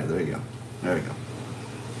 All right, there you go. There you go.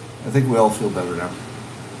 I think we all feel better now.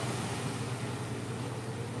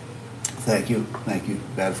 Thank you. Thank you.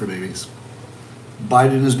 Bad for babies.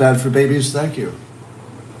 Biden is bad for babies. Thank you.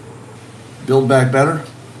 Build Back Better.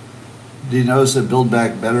 Do you notice that Build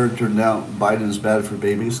Back Better turned out Biden is bad for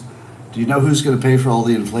babies? Do you know who's going to pay for all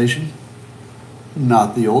the inflation?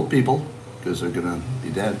 Not the old people, because they're going to be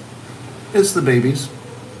dead. It's the babies.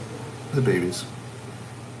 The babies.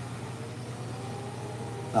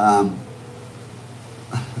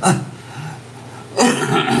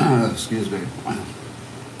 Excuse me.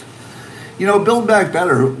 Build Back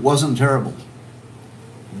Better wasn't terrible.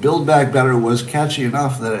 Build Back Better was catchy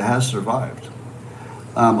enough that it has survived.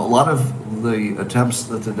 A lot of the attempts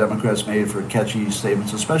that the Democrats made for catchy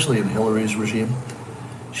statements, especially in Hillary's regime,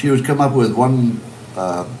 she would come up with one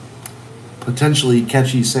potentially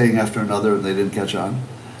catchy saying after another, and they didn't catch on.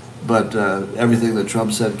 But everything that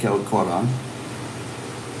Trump said caught on.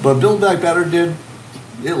 But Build Back Better did.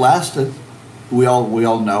 It lasted. We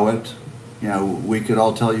all know it. We could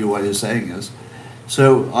all tell you what his saying is.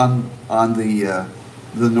 So on the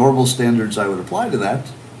normal standards I would apply to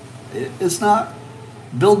that, it's not.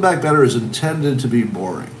 Build Back Better is intended to be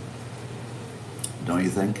boring. Don't you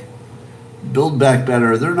think? Build Back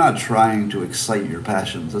Better, they're not trying to excite your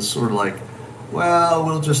passions. It's sort of like, well,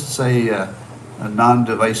 we'll just say a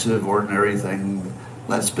non-divisive, ordinary thing.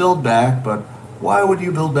 Let's build back, but why would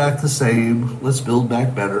you build back the same? Let's build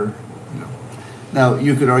back better. Now,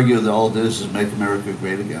 you could argue that all it is Make America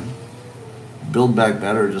Great Again. Build Back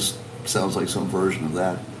Better just sounds like some version of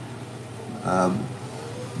that.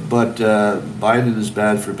 But Biden is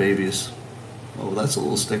bad for babies. Oh, that's a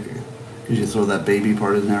little sticky. Because you throw that baby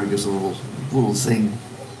part in there, it gives a little zing.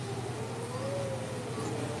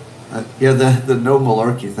 The no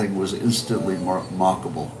malarkey thing was instantly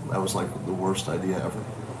mockable. That was like the worst idea ever.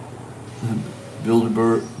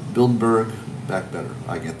 Bilderberg, back better.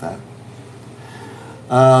 I get that.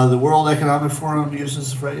 The World Economic Forum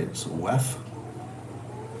uses the phrase WEF.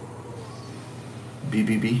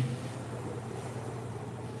 BBB.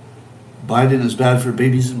 Biden is bad for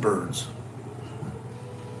babies and birds.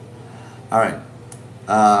 All right.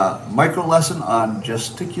 Micro lesson on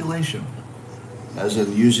gesticulation. As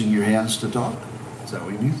in using your hands to talk? Is that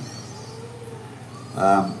what you mean?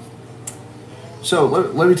 Um, so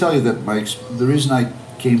let me tell you that the reason I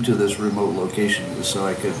came to this remote location is so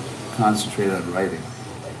I could concentrate on writing.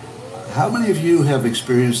 How many of you have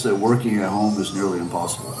experienced that working at home is nearly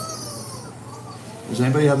impossible? Does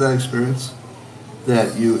anybody have that experience?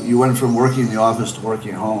 That you went from working in the office to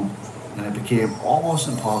working at home and it became almost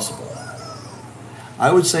impossible.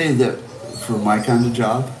 I would say that for my kind of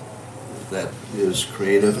job, that is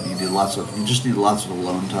creative and you just need lots of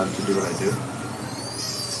alone time to do what I do.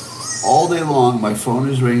 All day long, my phone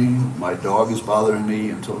is ringing, my dog is bothering me.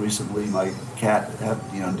 Until recently, my cat had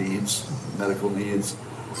needs, medical needs.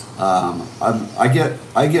 I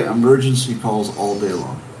get emergency calls all day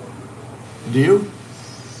long. Do you?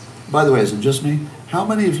 By the way, is it just me? How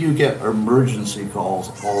many of you get emergency calls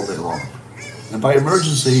all day long? And by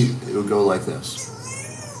emergency, it would go like this.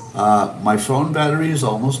 My phone battery is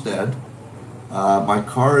almost dead. My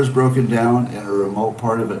car is broken down in a remote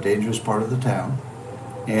part of a dangerous part of the town.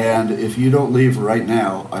 And if you don't leave right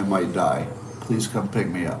now, I might die. Please come pick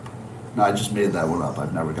me up. No, I just made that one up.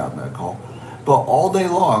 I've never gotten that call. But all day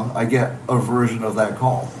long, I get a version of that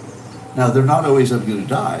call. Now, they're not always I'm going to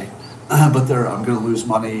die, but I'm going to lose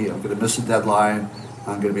money, I'm going to miss a deadline,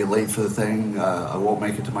 I'm going to be late for the thing, I won't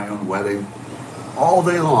make it to my own wedding. All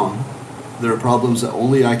day long, there are problems that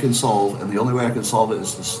only I can solve, and the only way I can solve it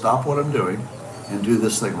is to stop what I'm doing and do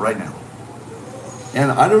this thing right now. And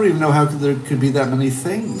I don't even know how there could be that many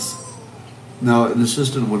things. No, an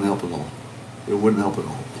assistant wouldn't help at all. It wouldn't help at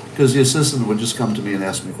all. Because the assistant would just come to me and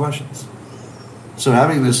ask me questions. So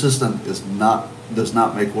having an assistant does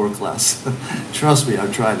not make work less. Trust me,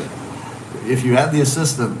 I've tried it. If you had the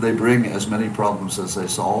assistant, they bring as many problems as they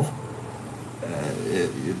solve.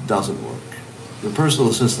 It doesn't work. The personal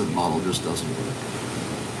assistant model just doesn't work.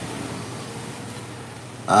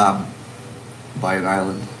 Buy an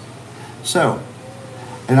island. So,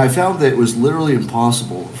 and I found that it was literally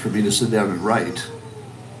impossible for me to sit down and write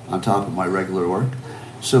on top of my regular work.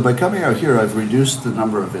 So by coming out here, I've reduced the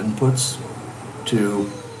number of inputs to,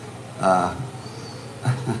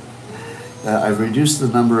 I've reduced the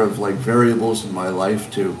number of variables in my life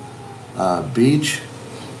to beach,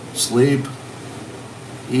 sleep,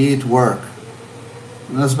 eat, work.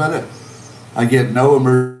 And that's about it. I get no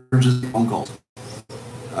emergency phone calls.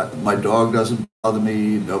 My dog doesn't bother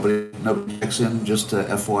me. Nobody checks in just to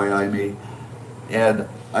FYI me. And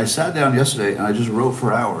I sat down yesterday and I just wrote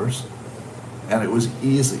for hours, and it was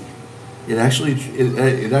easy. It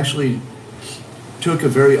actually took a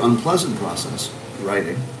very unpleasant process,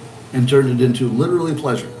 writing, and turned it into literally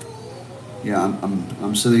pleasure. Yeah,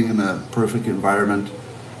 I'm sitting in a perfect environment.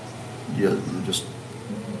 You just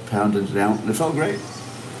pounded it out, and it felt great.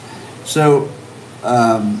 So.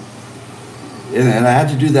 And I had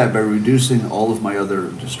to do that by reducing all of my other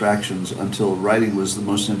distractions until writing was the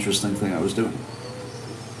most interesting thing I was doing.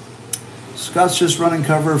 Scott's just running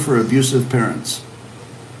cover for abusive parents.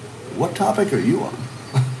 What topic are you on?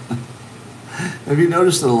 Have you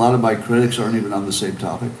noticed that a lot of my critics aren't even on the same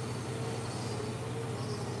topic?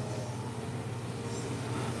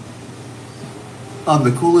 I'm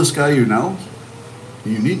the coolest guy you know.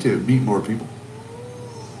 You need to meet more people.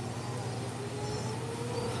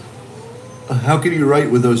 How can you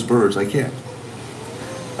write with those birds? I can't.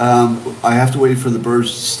 I have to wait for the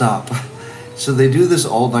birds to stop. So they do this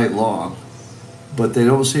all night long, but they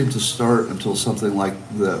don't seem to start until something like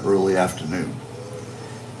the early afternoon.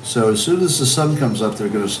 So as soon as the sun comes up, they're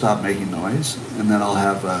going to stop making noise, and then I'll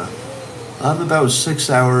have about 6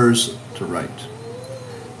 hours to write.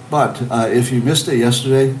 But if you missed it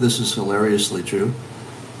yesterday, this is hilariously true.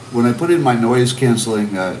 When I put in my noise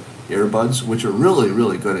canceling earbuds, which are really,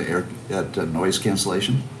 really good at noise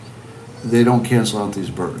cancellation, they don't cancel out these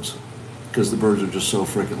birds because the birds are just so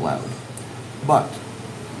freaking loud. But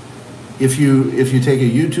if you take a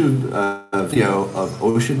YouTube video of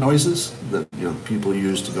ocean noises that people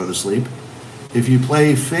use to go to sleep, if you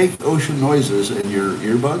play fake ocean noises in your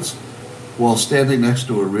earbuds while standing next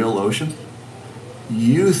to a real ocean,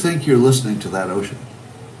 you think you're listening to that ocean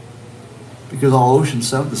because all oceans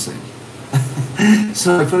sound the same.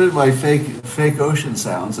 So I put in my fake ocean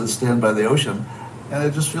sounds and stand by the ocean, and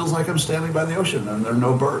it just feels like I'm standing by the ocean, and there are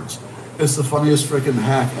no birds. It's the funniest freaking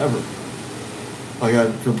hack ever. Like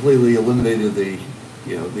I completely eliminated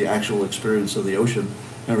the actual experience of the ocean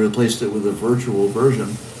and replaced it with a virtual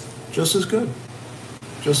version, just as good,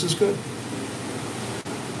 just as good.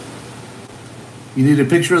 You need a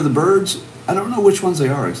picture of the birds? I don't know which ones they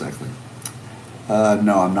are exactly.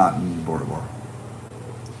 No, I'm not in Bora Bora.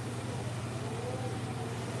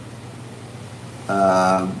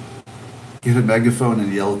 get a megaphone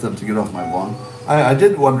and yell at them to get off my lawn. I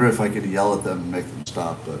did wonder if I could yell at them and make them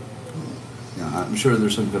stop, but I'm sure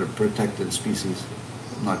there's some kind of protected species.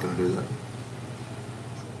 I'm not going to do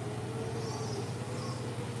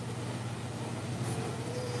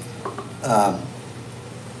that.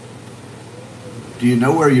 Do you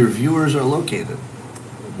know where your viewers are located?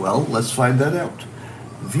 Well, let's find that out.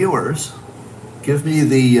 Viewers, give me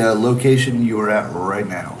the location you are at right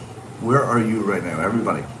now. Where are you right now,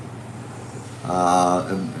 everybody?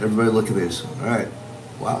 And everybody look at these. All right.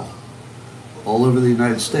 Wow. All over the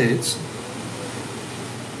United States.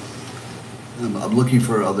 I'm looking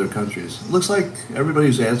for other countries. Looks like everybody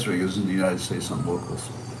who's answering is in the United States on locals.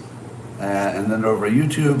 And then over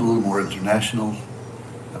YouTube, a little more international.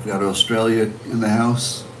 I've got Australia in the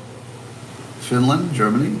house. Finland,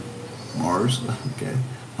 Germany, Mars, okay.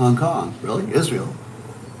 Hong Kong, really? Israel.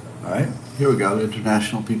 All right, here we go,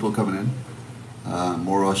 international people coming in.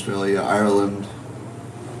 More Australia, Ireland,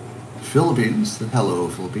 Philippines, hello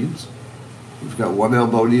Philippines. We've got one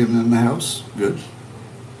Elbodian in the house, good.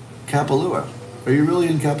 Kapalua, are you really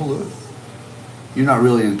in Kapalua? You're not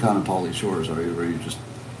really in Kaanapali Shores, are you? Or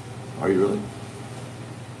are you really?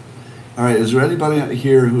 All right, is there anybody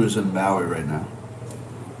here who is in Maui right now?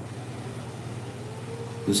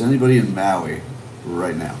 Is anybody in Maui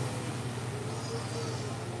right now?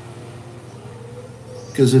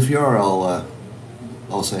 Because if you are,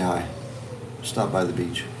 I'll say hi. Stop by the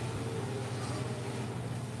beach.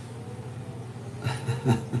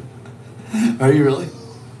 Are you really?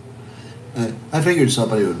 I figured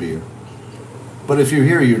somebody would be here. But if you're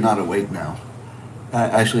here, you're not awake now.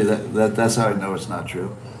 Actually, that's how I know it's not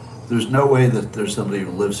true. There's no way that there's somebody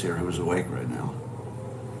who lives here who is awake right now.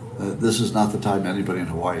 This is not the time anybody in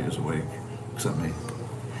Hawaii is awake, except me.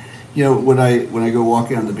 You know, when I go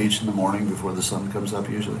walking on the beach in the morning before the sun comes up,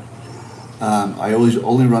 usually, I always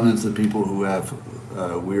only run into the people who have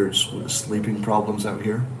weird sleeping problems out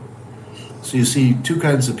here. So you see two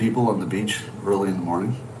kinds of people on the beach early in the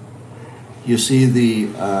morning. You see the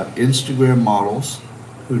Instagram models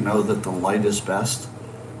who know that the light is best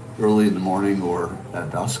early in the morning or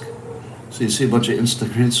at dusk. So you see a bunch of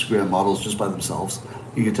Instagram models just by themselves.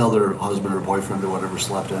 You can tell their husband or boyfriend or whatever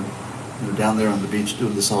slept in. They're down there on the beach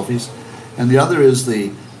doing the selfies. And the other is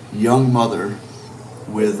the young mother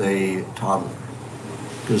with a toddler,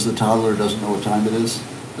 because the toddler doesn't know what time it is,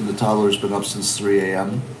 and the toddler's been up since 3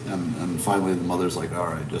 a.m. And finally the mother's like, all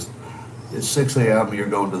right, it's 6 a.m. You're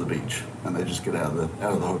going to the beach, and they just get out of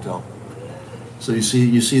the hotel. So you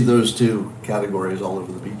see those two categories all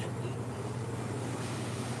over the beach.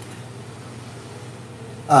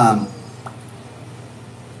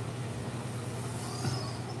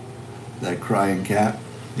 That crying cat.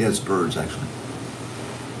 Yeah, it's birds actually.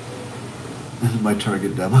 This is my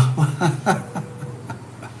target demo.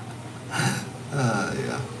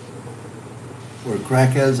 Yeah. Or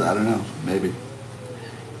crackheads, I don't know, maybe.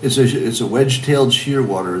 It's a wedge-tailed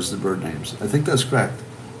shearwater is the bird names. I think that's correct.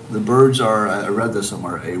 The birds are, I read this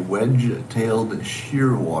somewhere, a wedge-tailed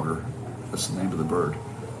shearwater. That's the name of the bird.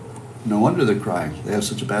 No wonder they're crying. They have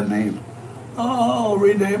such a bad name. Oh,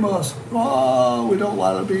 rename us. Oh, we don't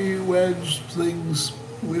want to be wedge things.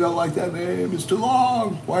 We don't like that name. It's too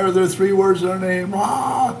long. Why are there 3 words in our name?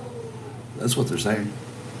 Ah! That's what they're saying.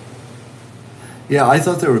 Yeah, I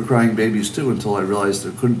thought they were crying babies too until I realized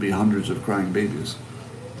there couldn't be hundreds of crying babies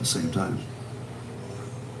at the same time.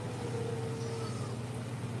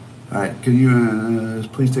 All right, can you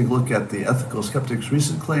please take a look at the Ethical Skeptic's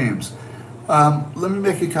recent claims? Let me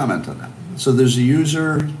make a comment on that. So there's a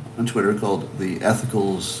user on Twitter called the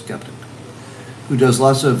Ethical Skeptic, who does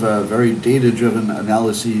lots of very data-driven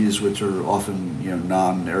analyses, which are often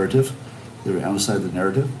non-narrative. They're outside the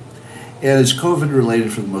narrative. And it's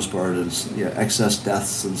COVID-related for the most part. It's excess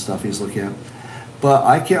deaths and stuff he's looking at. But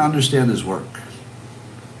I can't understand his work.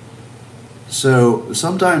 So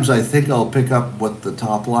sometimes I think I'll pick up what the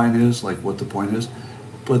top line is, like what the point is.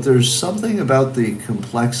 But there's something about the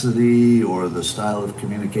complexity or the style of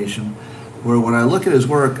communication where when I look at his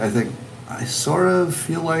work, I think, I sort of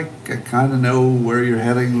feel like I kind of know where you're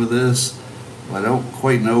heading with this. I don't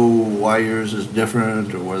quite know why yours is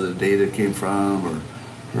different or where the data came from or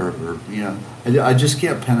I just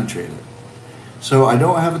can't penetrate it. So I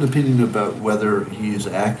don't have an opinion about whether he's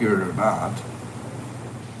accurate or not.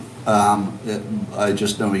 I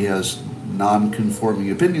just know he has non-conforming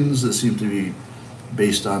opinions that seem to be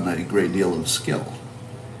based on a great deal of skill.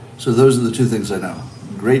 So those are the two things I know.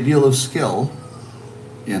 Great deal of skill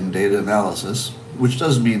in data analysis, which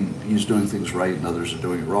doesn't mean he's doing things right and others are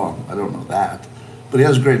doing it wrong. I don't know that. But he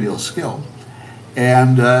has a great deal of skill.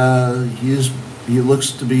 And he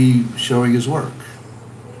looks to be showing his work.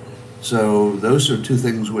 So those are two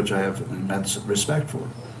things which I have immense respect for.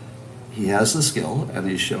 He has the skill, and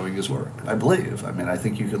he's showing his work. I believe. I mean, I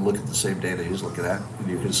think you can look at the same data he's looking at, and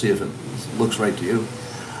you can see if it looks right to you.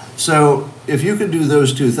 So if you can do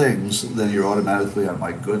those two things, then you're automatically on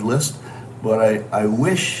my good list. But I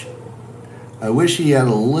wish he had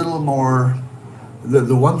a little more.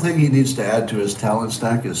 The one thing he needs to add to his talent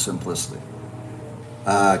stack is simplicity.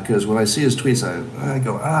 Because when I see his tweets, I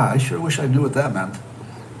go, I sure wish I knew what that meant.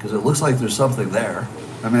 Because it looks like there's something there.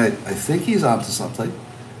 I mean, I think he's onto something.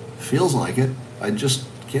 Feels like it. I just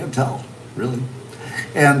can't tell, really.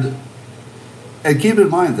 And keep in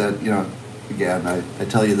mind that, again, I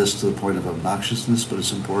tell you this to the point of obnoxiousness, but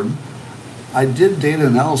it's important. I did data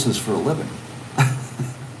analysis for a living.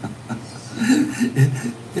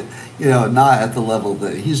 Not at the level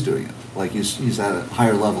that he's doing it. Like he's at a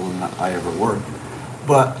higher level than I ever worked.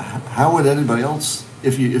 But how would anybody else,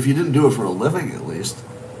 if you didn't do it for a living at least,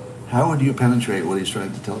 how would you penetrate what he's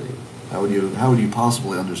trying to tell you? How would you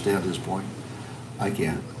possibly understand his point? I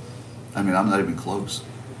can't. I mean, I'm not even close.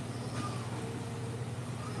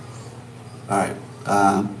 All right.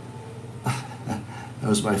 That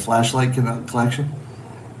was my flashlight collection.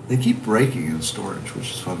 They keep breaking in storage,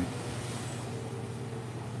 which is funny.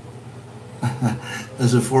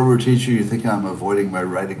 As a former teacher, you think I'm avoiding my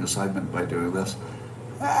writing assignment by doing this?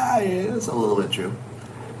 Yeah, it's a little bit true.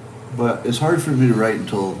 But it's hard for me to write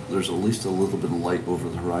until there's at least a little bit of light over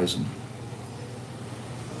the horizon,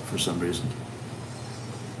 for some reason.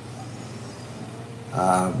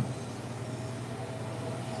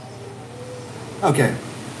 Okay.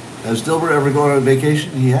 Has Dilbert ever gone on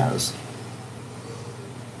vacation? He has.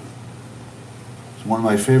 It's one of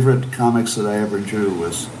my favorite comics that I ever drew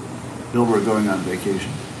was Dilbert going on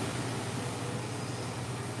vacation.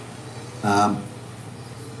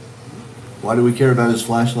 Why do we care about his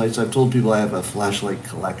flashlights? I've told people I have a flashlight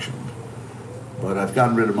collection, but I've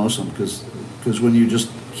gotten rid of most of them because when you just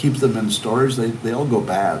keep them in storage, they all go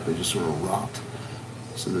bad. They just sort of rot,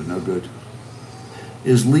 so they're no good.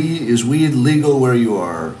 Is weed legal where you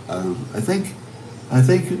are? I think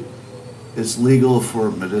it's legal for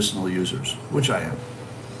medicinal users, which I am.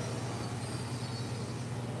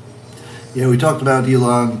 Yeah, we talked about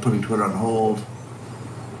Elon putting Twitter on hold.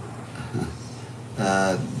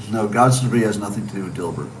 No, God's degree has nothing to do with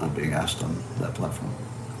Dilbert not being asked on that platform.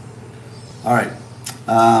 All right.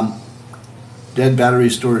 Dead battery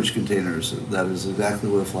storage containers. That is exactly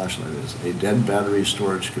what a flashlight is. A dead battery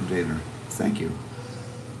storage container. Thank you.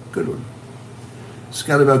 Good one.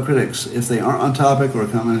 Scott about critics. If they aren't on topic or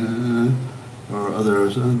comment or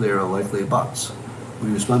others, they are likely bots. When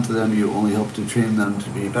you respond to them, you only help to train them to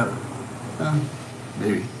be better.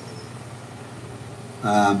 Maybe.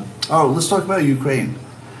 Let's talk about Ukraine.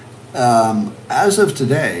 As of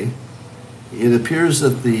today, it appears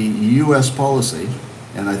that the U.S. policy,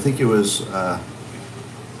 and I think it was,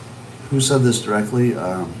 who said this directly?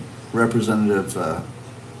 Representative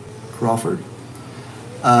Crawford,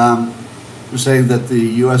 was saying that the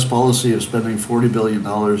U.S. policy of spending $40 billion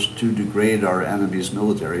to degrade our enemy's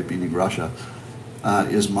military, meaning Russia,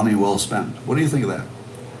 is money well spent. What do you think of that?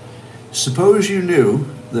 Suppose you knew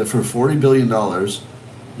that for $40 billion,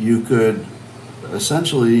 you could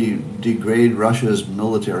essentially degrade Russia's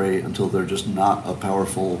military until they're just not a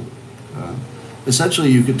powerful, essentially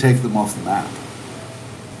you could take them off the map.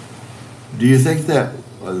 Do you think that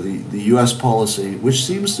the U.S. policy, which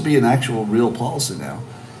seems to be an actual real policy now,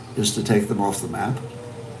 is to take them off the map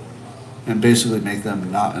and basically make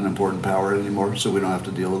them not an important power anymore so we don't have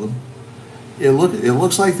to deal with them? It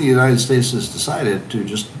looks like the United States has decided to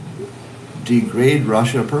just degrade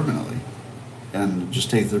Russia permanently and just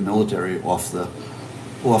take their military off the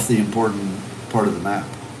important part of the map.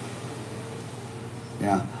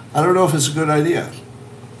 Yeah, I don't know if it's a good idea,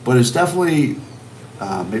 but it's definitely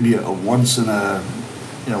maybe a once in a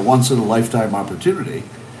lifetime opportunity.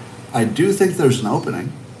 I do think there's an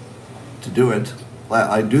opening to do it.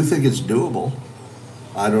 I do think it's doable.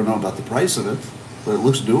 I don't know about the price of it, but it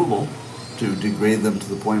looks doable to degrade them to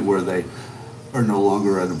the point where they are no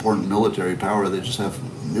longer an important military power. They just have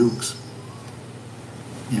nukes.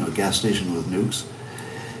 A gas station with nukes.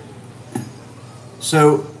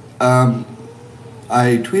 So I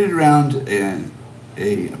tweeted around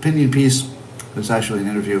a opinion piece. It's actually an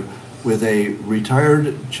interview with a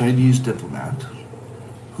retired Chinese diplomat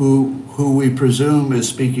who we presume is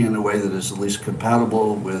speaking in a way that is at least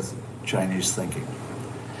compatible with Chinese thinking.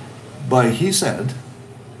 But he said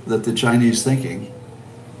that the Chinese thinking,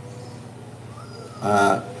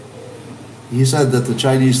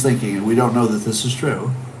 and we don't know that this is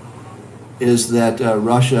true, is that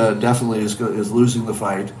Russia definitely is losing the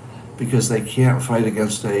fight because they can't fight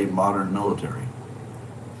against a modern military.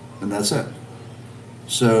 And that's it.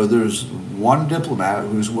 So there's one diplomat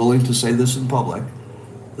who's willing to say this in public,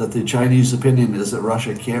 that the Chinese opinion is that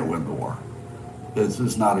Russia can't win the war.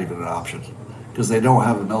 It's not even an option, because they don't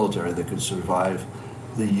have a military that could survive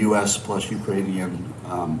the US plus Ukrainian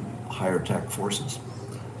higher tech forces.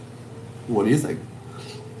 What do you think?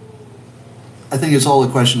 I think it's all a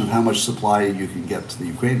question of how much supply you can get to the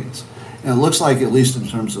Ukrainians. And it looks like, at least in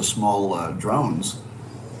terms of small drones,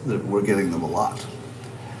 that we're getting them a lot.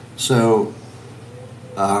 So,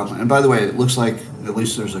 and by the way, it looks like, at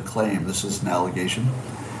least there's a claim, this is an allegation,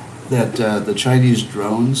 that the Chinese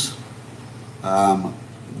drones,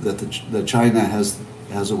 that China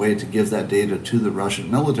has a way to give that data to the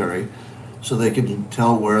Russian military, so they can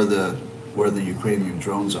tell where the Ukrainian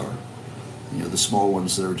drones are. You know, the small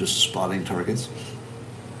ones that are just spotting targets.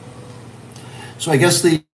 So I guess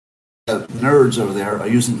the nerds over there are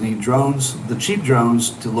using the drones, the cheap drones,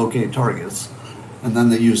 to locate targets, and then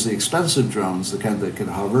they use the expensive drones, the kind that can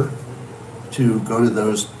hover, to go to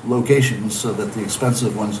those locations so that the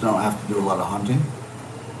expensive ones don't have to do a lot of hunting.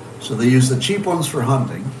 So they use the cheap ones for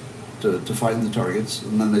hunting to find the targets,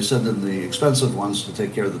 and then they send in the expensive ones to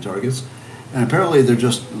take care of the targets. And apparently they're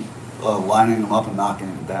just lining them up and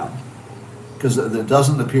knocking them down, because there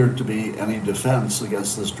doesn't appear to be any defense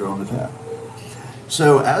against this drone attack.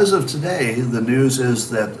 So as of today, the news is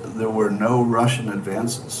that there were no Russian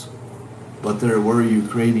advances, but there were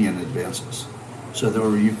Ukrainian advances. So there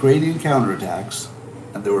were Ukrainian counterattacks,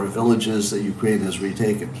 and there were villages that Ukraine has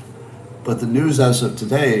retaken. But the news as of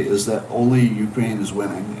today is that only Ukraine is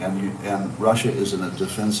winning, and Russia is in a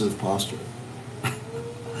defensive posture.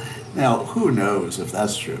 Now, who knows if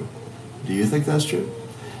that's true? Do you think that's true?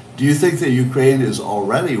 Do you think that Ukraine is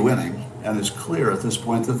already winning, and it's clear at this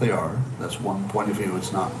point that they are? That's one point of view,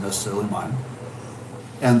 it's not necessarily mine.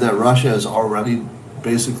 And that Russia is already,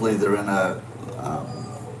 basically, they're in a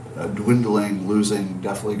dwindling, losing,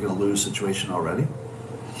 definitely going to lose situation already?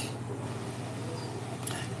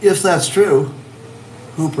 If that's true,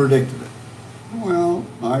 who predicted it? Well,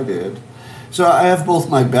 I did. So I have both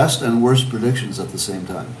my best and worst predictions at the same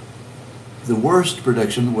time. The worst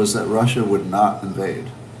prediction was that Russia would not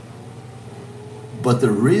invade. But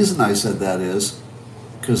the reason I said that is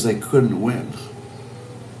because they couldn't win.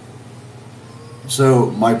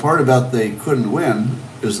 So my part about they couldn't win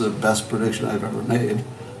is the best prediction I've ever made.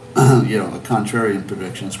 You know, a contrarian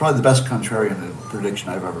prediction. It's probably the best contrarian prediction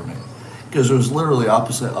I've ever made, because it was literally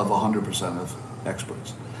opposite of 100% of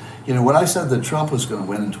experts. You know, when I said that Trump was going to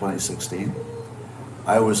win in 2016,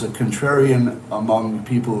 I was a contrarian among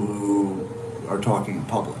people who are talking in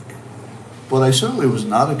public. But I certainly was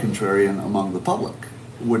not a contrarian among the public.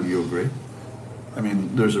 Wouldn't you agree? I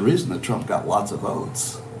mean, there's a reason that Trump got lots of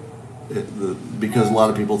votes, because a lot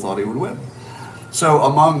of people thought he would win. So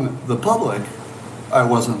among the public, I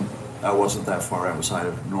wasn't that far outside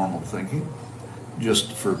of normal thinking.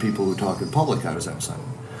 Just for people who talk in public, I was outside.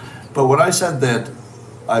 But when I said that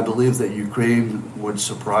I believe that Ukraine would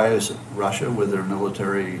surprise Russia with their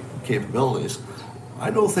military capabilities,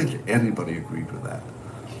 I don't think anybody agreed with that.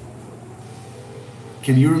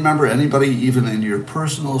 Can you remember anybody, even in your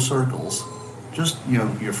personal circles, just, you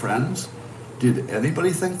know, your friends, did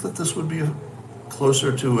anybody think that this would be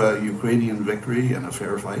closer to a Ukrainian victory and a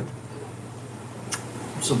fair fight?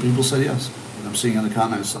 Some people said yes. And I'm seeing in the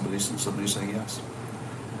comments somebody saying yes.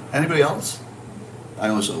 Anybody else? I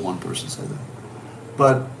only saw one person say that.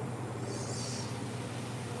 But,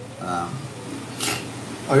 oh,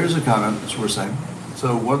 here's a comment that's worth saying.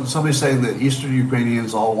 So somebody's saying that Eastern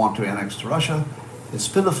Ukrainians all want to annex to Russia. It's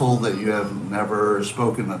pitiful that you have never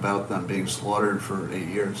spoken about them being slaughtered for 8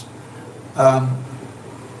 years. I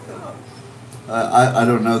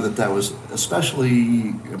don't know that that was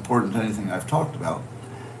especially important to anything I've talked about,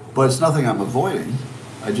 but it's nothing I'm avoiding.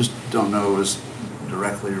 I just don't know it was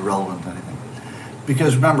directly relevant to anything.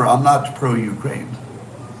 Because remember, I'm not pro-Ukraine,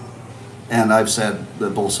 and I've said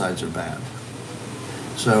that both sides are bad.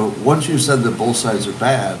 So once you've said that both sides are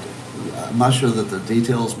bad, I'm not sure that the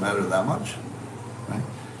details matter that much. Right?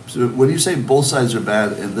 So when you say both sides are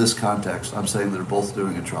bad in this context, I'm saying they're both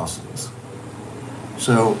doing atrocities.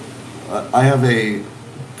 So I have a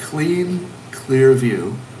clean, clear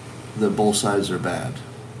view that both sides are bad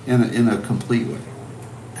in a complete way,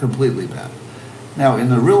 completely bad. Now, in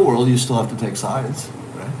the real world, you still have to take sides,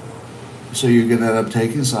 right? So you're going to end up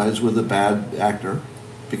taking sides with a bad actor,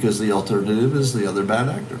 because the alternative is the other bad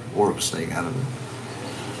actor, or staying out of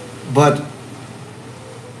it. But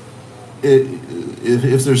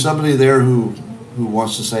if there's somebody there who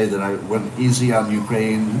wants to say that I went easy on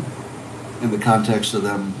Ukraine in the context of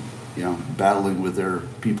them battling with their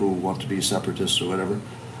people who want to be separatists or whatever.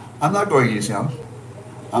 I'm not going easy on them.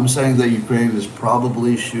 I'm saying that Ukraine is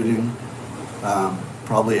probably shooting,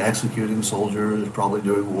 probably executing soldiers, probably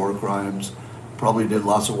doing war crimes, probably did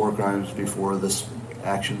lots of war crimes before this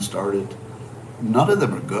action started. None of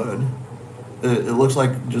them are good. It looks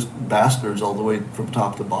like just bastards all the way from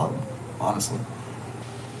top to bottom, honestly.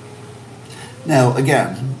 Now,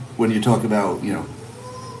 again, when you talk about,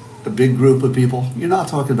 a big group of people, you're not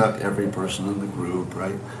talking about every person in the group,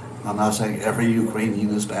 right? I'm not saying every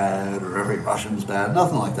Ukrainian is bad or every Russian is bad,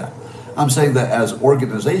 nothing like that. I'm saying that as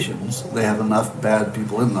organizations, they have enough bad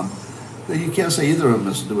people in them that you can't say either of them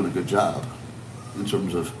is doing a good job in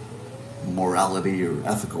terms of morality or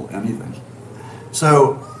ethical anything.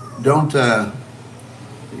 So don't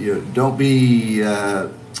be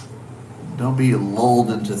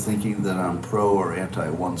lulled into thinking that I'm pro or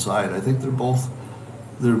anti one side. I think they're both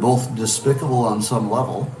despicable on some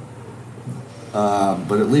level,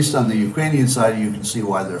 but at least on the Ukrainian side, you can see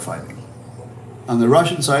why they're fighting. On the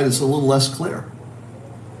Russian side, it's a little less clear.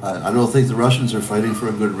 I don't think the Russians are fighting for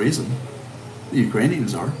a good reason. The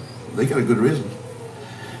Ukrainians are. They got a good reason.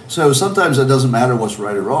 So sometimes it doesn't matter what's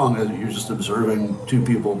right or wrong. You're just observing two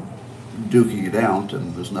people duking it out,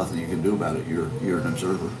 and there's nothing you can do about it. You're an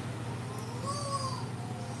observer.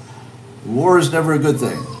 War is never a good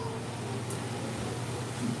thing.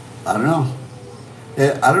 I don't know.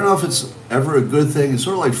 I don't know if it's ever a good thing. It's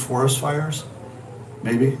sort of like forest fires,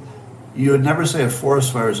 maybe. You would never say a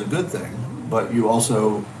forest fire is a good thing, but you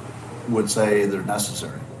also would say they're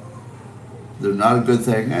necessary. They're not a good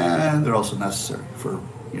thing, and they're also necessary for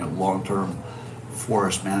long-term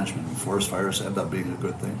forest management. Forest fires end up being a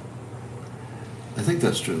good thing. I think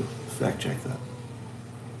that's true. Fact check that.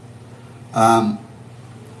 All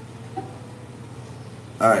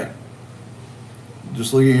right.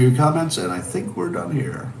 Just looking at your comments, and I think we're done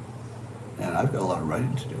here. And I've got a lot of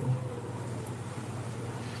writing to do.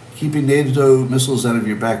 Keeping NATO missiles out of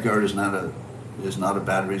your backyard is not a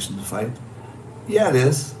bad reason to fight. Yeah, it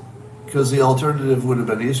is, because the alternative would have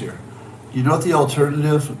been easier. You know what the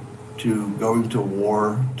alternative to going to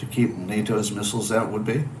war to keep NATO's missiles out would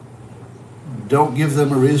be? Don't give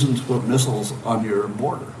them a reason to put missiles on your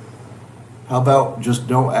border. How about just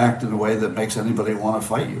don't act in a way that makes anybody want to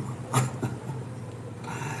fight you?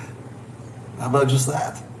 How about just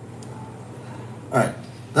that? All right,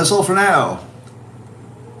 that's all for now.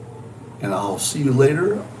 And I'll see you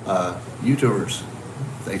later, YouTubers.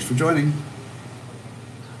 Thanks for joining.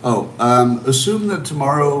 Assume that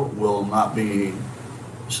tomorrow will not be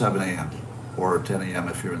 7 a.m. or 10 a.m.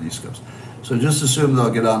 if you're in the East Coast. So just assume that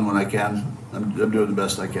I'll get on when I can. I'm doing the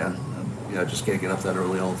best I can. I just can't get up that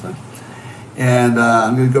early all the time. And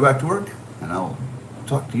I'm going to go back to work, and I'll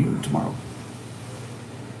talk to you tomorrow.